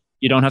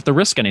don't have to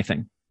risk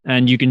anything,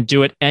 and you can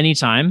do it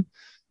anytime.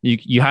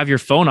 You have your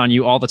phone on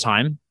you all the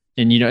time.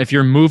 And, if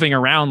you're moving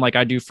around like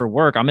I do for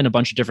work, I'm in a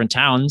bunch of different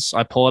towns.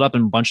 I pull it up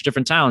in a bunch of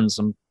different towns.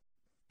 I'm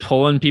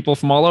pulling people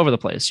from all over the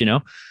place,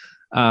 you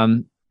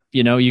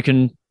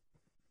can,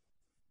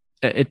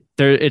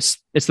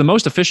 it's the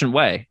most efficient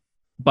way,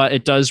 but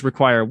it does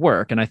require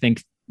work. And I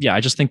think, I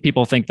just think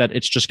people think that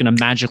it's just going to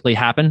magically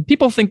happen.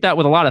 People think that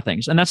with a lot of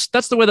things. And that's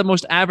the way that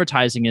most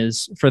advertising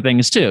is for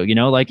things too.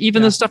 Like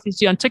even the stuff you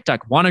see on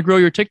TikTok, want to grow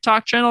your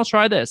TikTok channel?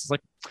 Try this. It's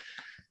like,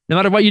 no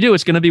matter what you do,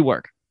 it's going to be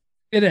work.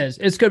 It is.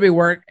 It's going to be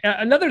work.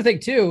 Another thing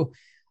too,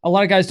 a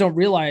lot of guys don't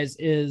realize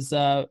is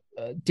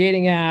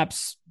dating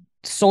apps,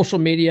 social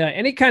media,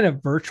 any kind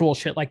of virtual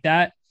shit like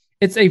that.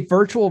 It's a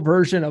virtual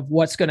version of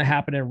what's going to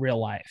happen in real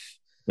life.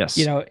 Yes.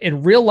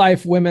 In real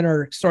life, women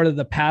are sort of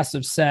the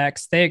passive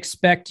sex. They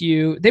expect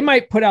you, they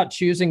might put out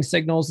choosing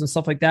signals and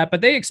stuff like that,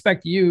 but they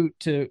expect you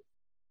to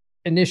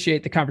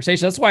initiate the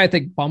conversation. That's why I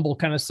think Bumble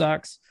kind of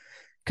sucks,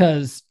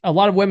 because a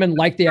lot of women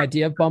like the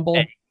idea of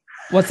Bumble.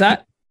 What's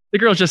that? The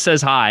girl just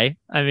says hi.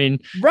 I mean,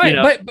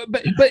 right.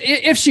 But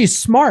if she's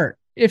smart,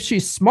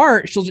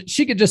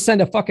 she could just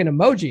send a fucking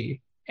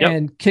emoji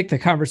and kick the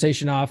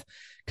conversation off,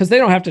 because they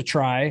don't have to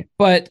try.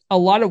 But a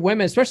lot of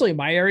women, especially in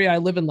my area, I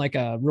live in like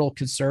a real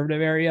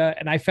conservative area.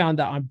 And I found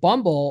that on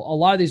Bumble, a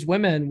lot of these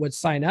women would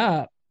sign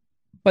up,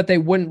 but they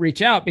wouldn't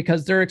reach out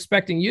because they're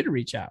expecting you to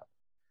reach out.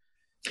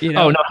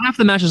 Oh, no, half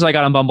the matches I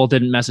got on Bumble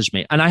didn't message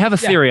me. And I have a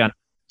theory on it.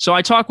 So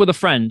I talked with a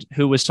friend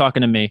who was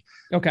talking to me.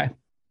 Okay.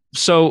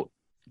 So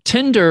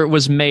Tinder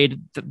was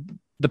made,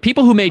 the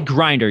people who made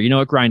Grindr, you know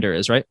what Grindr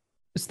is, right?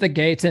 It's the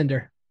gay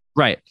Tinder.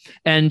 Right.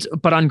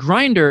 But on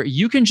Grindr,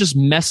 you can just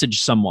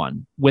message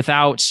someone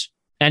without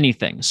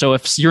anything. So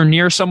if you're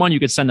near someone, you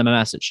could send them a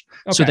message.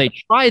 Okay. So they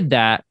tried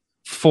that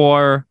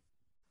for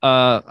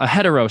a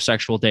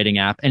heterosexual dating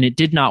app, and it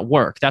did not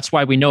work. That's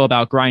why we know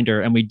about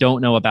Grindr, and we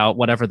don't know about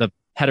whatever the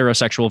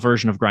heterosexual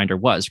version of Grindr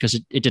was, because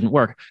it didn't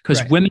work.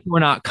 Because women were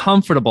not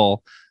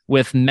comfortable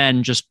with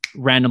men just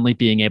randomly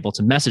being able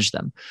to message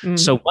them.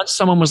 So once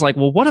someone was like,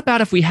 well, what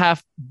about if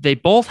they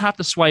both have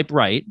to swipe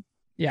right?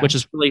 Yeah. Which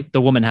is really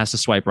the woman has to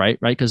swipe right?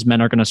 Because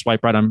men are going to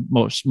swipe right on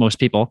most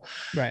people.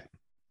 Right.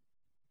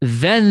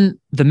 Then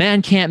the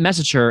man can't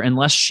message her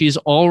unless she's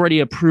already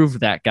approved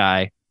that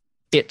guy.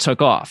 It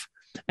took off.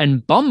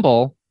 And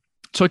Bumble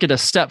took it a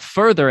step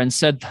further and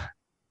said,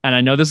 and I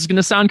know this is going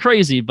to sound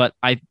crazy, but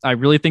I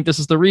really think this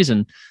is the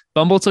reason.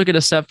 Bumble took it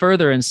a step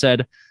further and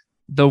said,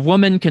 the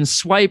woman can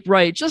swipe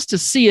right just to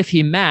see if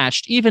he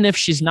matched, even if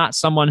she's not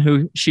someone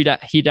who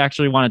he'd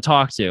actually want to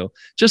talk to,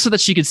 just so that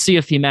she could see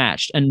if he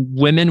matched. And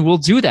women will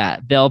do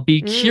that. They'll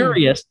be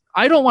curious.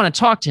 I don't want to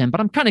talk to him,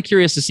 but I'm kind of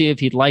curious to see if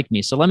he'd like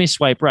me. So let me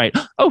swipe right.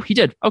 Oh, he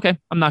did. Okay.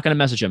 I'm not going to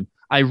message him.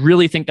 I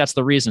really think that's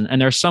the reason.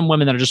 And there are some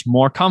women that are just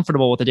more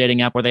comfortable with the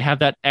dating app where they have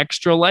that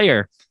extra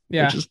layer,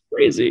 which is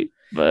crazy.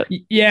 But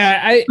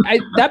yeah,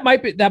 that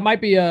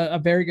might be a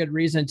very good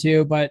reason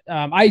too. But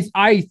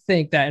I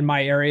think that in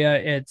my area,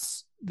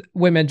 it's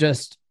women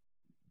just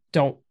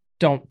don't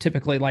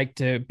typically like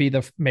to be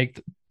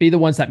the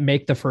ones that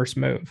make the first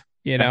move.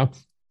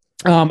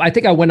 I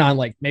think I went on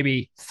like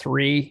maybe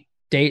 3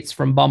 dates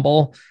from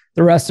Bumble.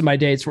 The rest of my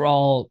dates were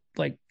all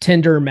like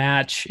Tinder,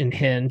 Match, and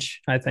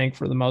Hinge. I think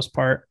for the most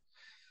part,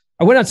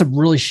 I went on some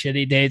really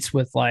shitty dates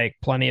with like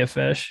Plenty of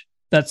Fish.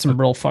 That's some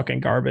real fucking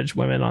garbage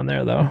women on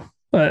there though.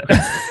 But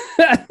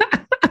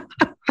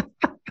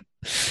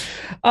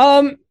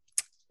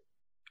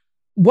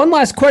one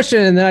last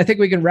question, and then I think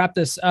we can wrap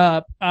this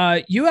up.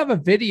 You have a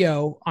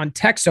video on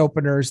text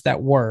openers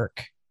that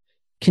work.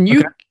 Can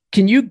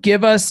you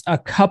give us a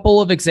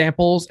couple of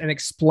examples and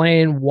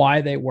explain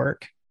why they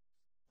work?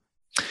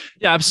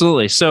 Yeah,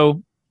 absolutely.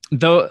 So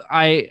though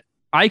I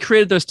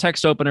created those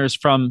text openers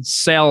from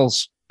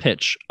sales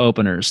pitch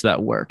openers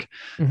that work,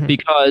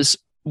 because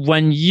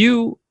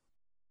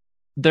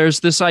there's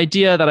this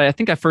idea that I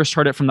think I first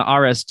heard it from the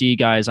RSD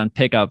guys on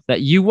Pickup,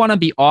 that you want to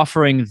be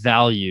offering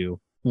value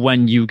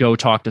when you go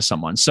talk to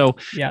someone. So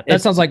yeah,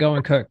 that sounds like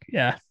Owen Cook.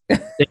 Yeah.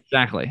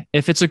 Exactly.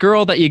 If it's a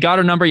girl that you got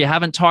her number, you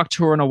haven't talked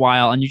to her in a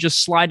while, and you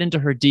just slide into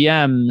her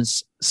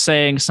DMs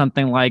saying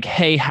something like,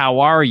 "Hey, how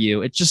are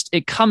you?"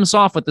 It comes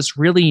off with this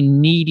really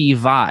needy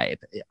vibe.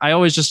 I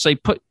always just say,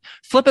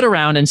 flip it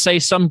around and say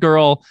some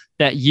girl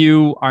that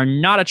you are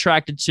not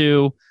attracted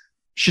to.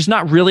 She's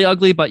not really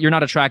ugly, but you're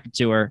not attracted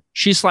to her.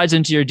 She slides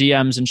into your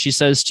DMs and she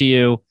says to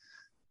you,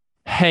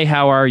 "Hey,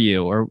 how are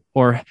you?"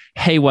 Or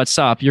 "Hey, what's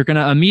up?" You're going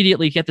to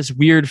immediately get this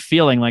weird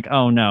feeling like,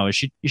 "Oh no, is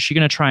she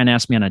going to try and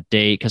ask me on a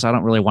date? Because I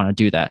don't really want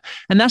to do that."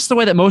 And that's the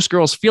way that most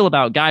girls feel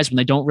about guys when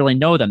they don't really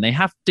know them. They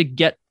have to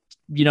get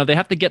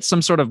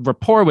some sort of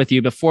rapport with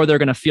you before they're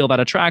going to feel that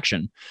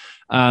attraction.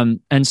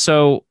 And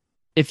so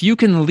if you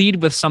can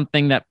lead with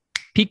something that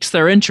piques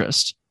their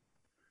interest,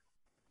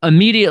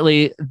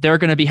 immediately they're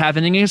going to be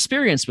having an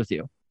experience with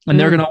you. And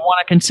they're going to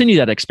want to continue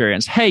that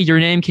experience. "Hey, your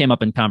name came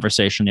up in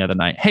conversation the other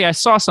night. Hey, I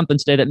saw something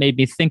today that made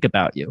me think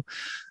about you."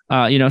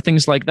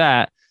 Things like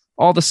that.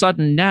 All of a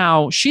sudden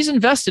now she's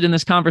invested in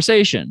this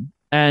conversation.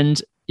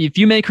 And if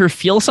you make her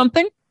feel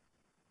something,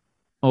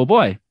 oh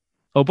boy,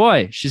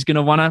 she's going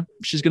to want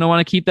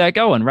to keep that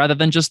going, rather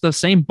than just the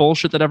same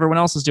bullshit that everyone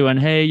else is doing.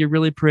 "Hey, you're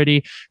really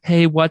pretty.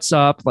 Hey, what's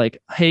up?"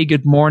 Like, "Hey,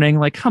 good morning."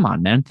 Like, come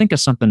on, man, think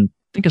of something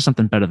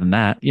better than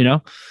that,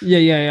 Yeah.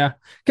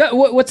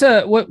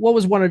 What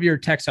was one of your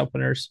text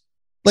openers?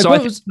 Like,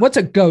 so what's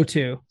a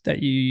go-to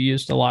that you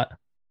used a lot?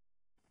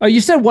 Oh,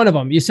 you said one of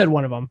them.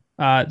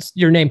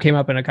 Your name came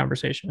up in a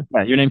conversation.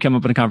 Yeah, your name came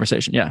up in a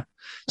conversation. Yeah.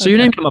 So your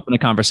name came up in a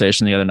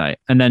conversation the other night.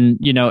 And then,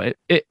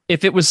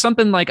 if it was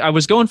something like, I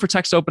was going for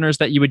text openers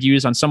that you would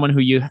use on someone who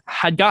you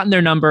had gotten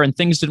their number and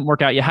things didn't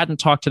work out. You hadn't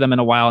talked to them in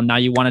a while. And now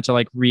you wanted to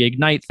like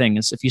reignite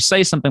things. If you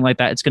say something like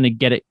that, it's going to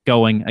get it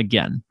going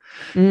again.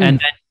 And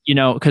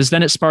then, because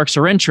then it sparks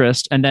her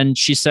interest. And then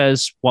she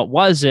says, "What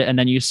was it?" And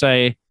then you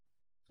say,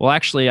 "Well,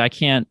 actually, I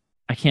can't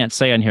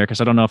say on here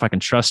because I don't know if I can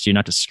trust you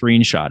not to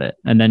screenshot it."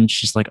 And then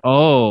she's like,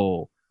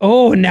 "Oh,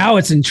 now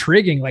it's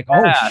intriguing." Like,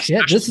 "Oh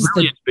shit, this is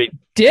really the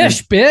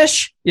dish,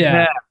 bish."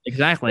 Yeah,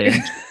 exactly.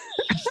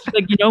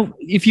 Like,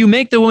 if you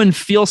make the woman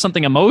feel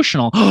something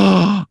emotional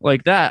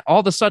like that, all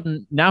of a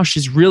sudden now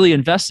she's really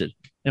invested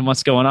in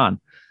what's going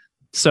on.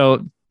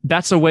 So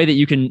that's a way that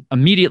you can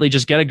immediately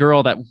just get a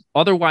girl that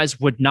otherwise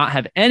would not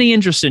have any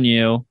interest in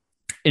you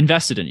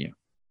invested in you.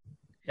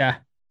 Yeah.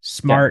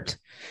 Smart.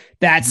 Yeah.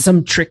 That's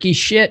some tricky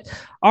shit.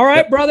 All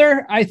right,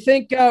 brother. I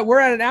think we're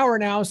at an hour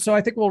now, so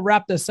I think we'll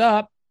wrap this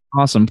up.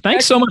 Awesome.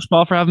 Thanks so much,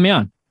 Paul, for having me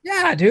on.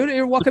 Yeah, dude.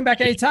 You're welcome back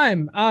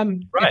anytime. Right.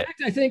 In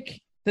fact, I think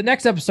the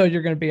next episode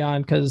you're going to be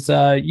on, because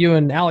you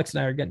and Alex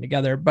and I are getting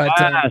together, but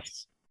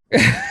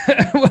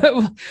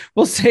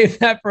we'll save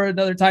that for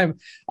another time.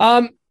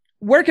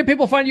 Where can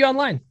people find you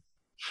online?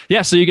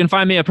 Yeah, so you can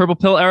find me at Purple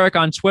Pill Eric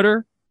on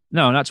Twitter.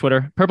 No, not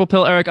Twitter. Purple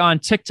Pill Eric on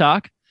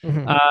TikTok.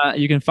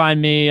 You can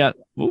find me. Oh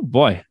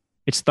boy,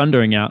 it's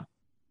thundering out.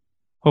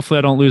 Hopefully,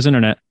 I don't lose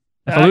internet.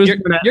 If I lose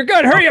internet, you're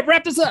good. Hurry up,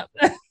 wrap this up.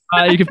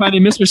 You can find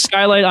me, Mr.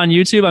 Skylight, on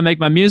YouTube. I make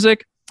my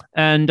music,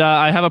 and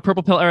I have a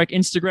Purple Pill Eric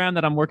Instagram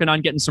that I'm working on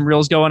getting some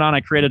reels going on.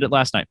 I created it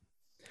last night.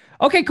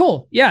 Okay,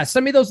 cool. Yeah,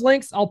 send me those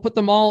links. I'll put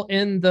them all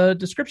in the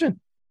description.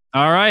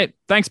 All right.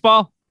 Thanks,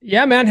 Paul.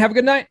 Yeah, man. Have a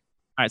good night.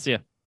 All right. See ya.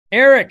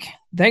 Eric,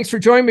 thanks for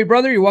joining me,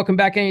 brother. You're welcome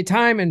back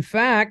anytime. In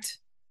fact,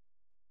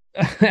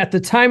 at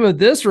the time of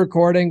this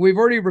recording, we've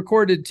already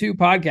recorded 2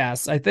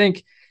 podcasts. I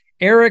think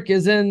Eric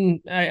is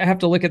in, I have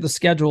to look at the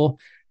schedule,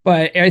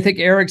 but I think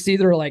Eric's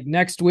either like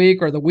next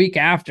week or the week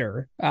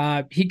after.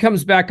 He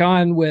comes back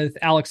on with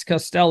Alex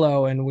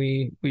Costello and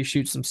we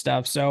shoot some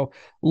stuff. So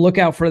look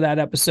out for that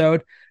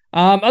episode.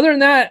 Other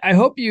than that, I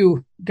hope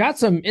you got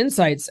some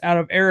insights out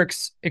of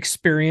Eric's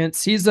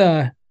experience. He's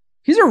a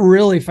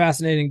really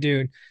fascinating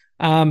dude.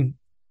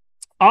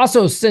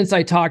 Also, since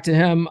I talked to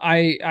him,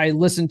 I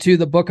listened to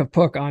the Book of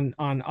Pook on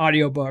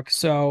audiobook.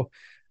 So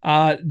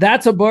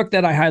that's a book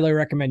that I highly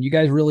recommend. You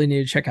guys really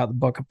need to check out the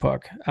Book of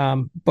Pook.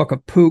 Book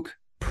of Pook.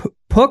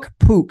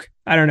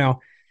 I don't know.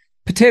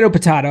 Potato.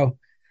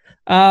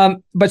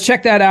 But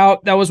check that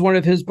out. That was one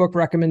of his book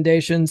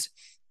recommendations.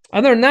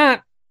 Other than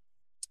that,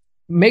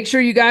 make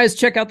sure you guys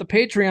check out the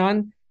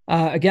Patreon.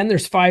 Again,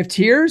 there's 5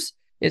 tiers.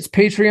 It's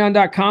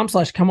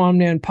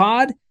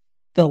patreon.com/comeonmanpod.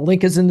 The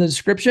link is in the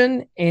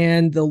description,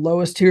 and the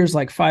lowest tier is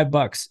like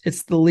 $5.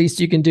 It's the least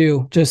you can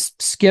do. Just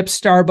skip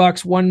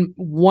Starbucks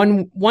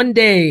one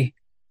day,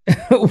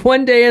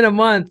 one day in a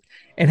month,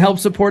 and help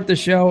support the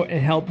show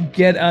and help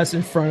get us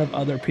in front of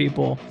other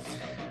people.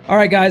 All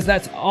right, guys,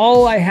 that's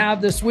all I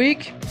have this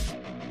week.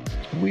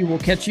 We will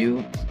catch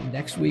you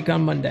next week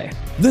on Monday.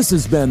 This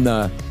has been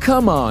the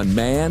Come On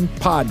Man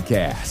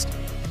podcast.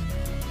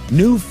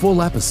 New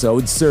full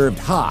episodes served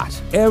hot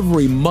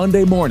every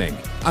Monday morning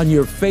on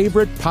your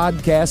favorite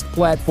podcast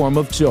platform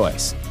of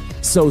choice.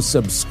 So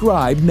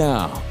subscribe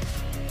now.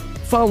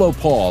 Follow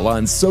Paul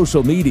on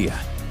social media.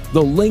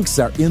 The links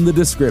are in the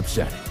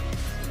description.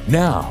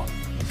 Now,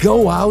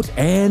 go out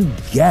and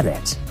get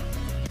it.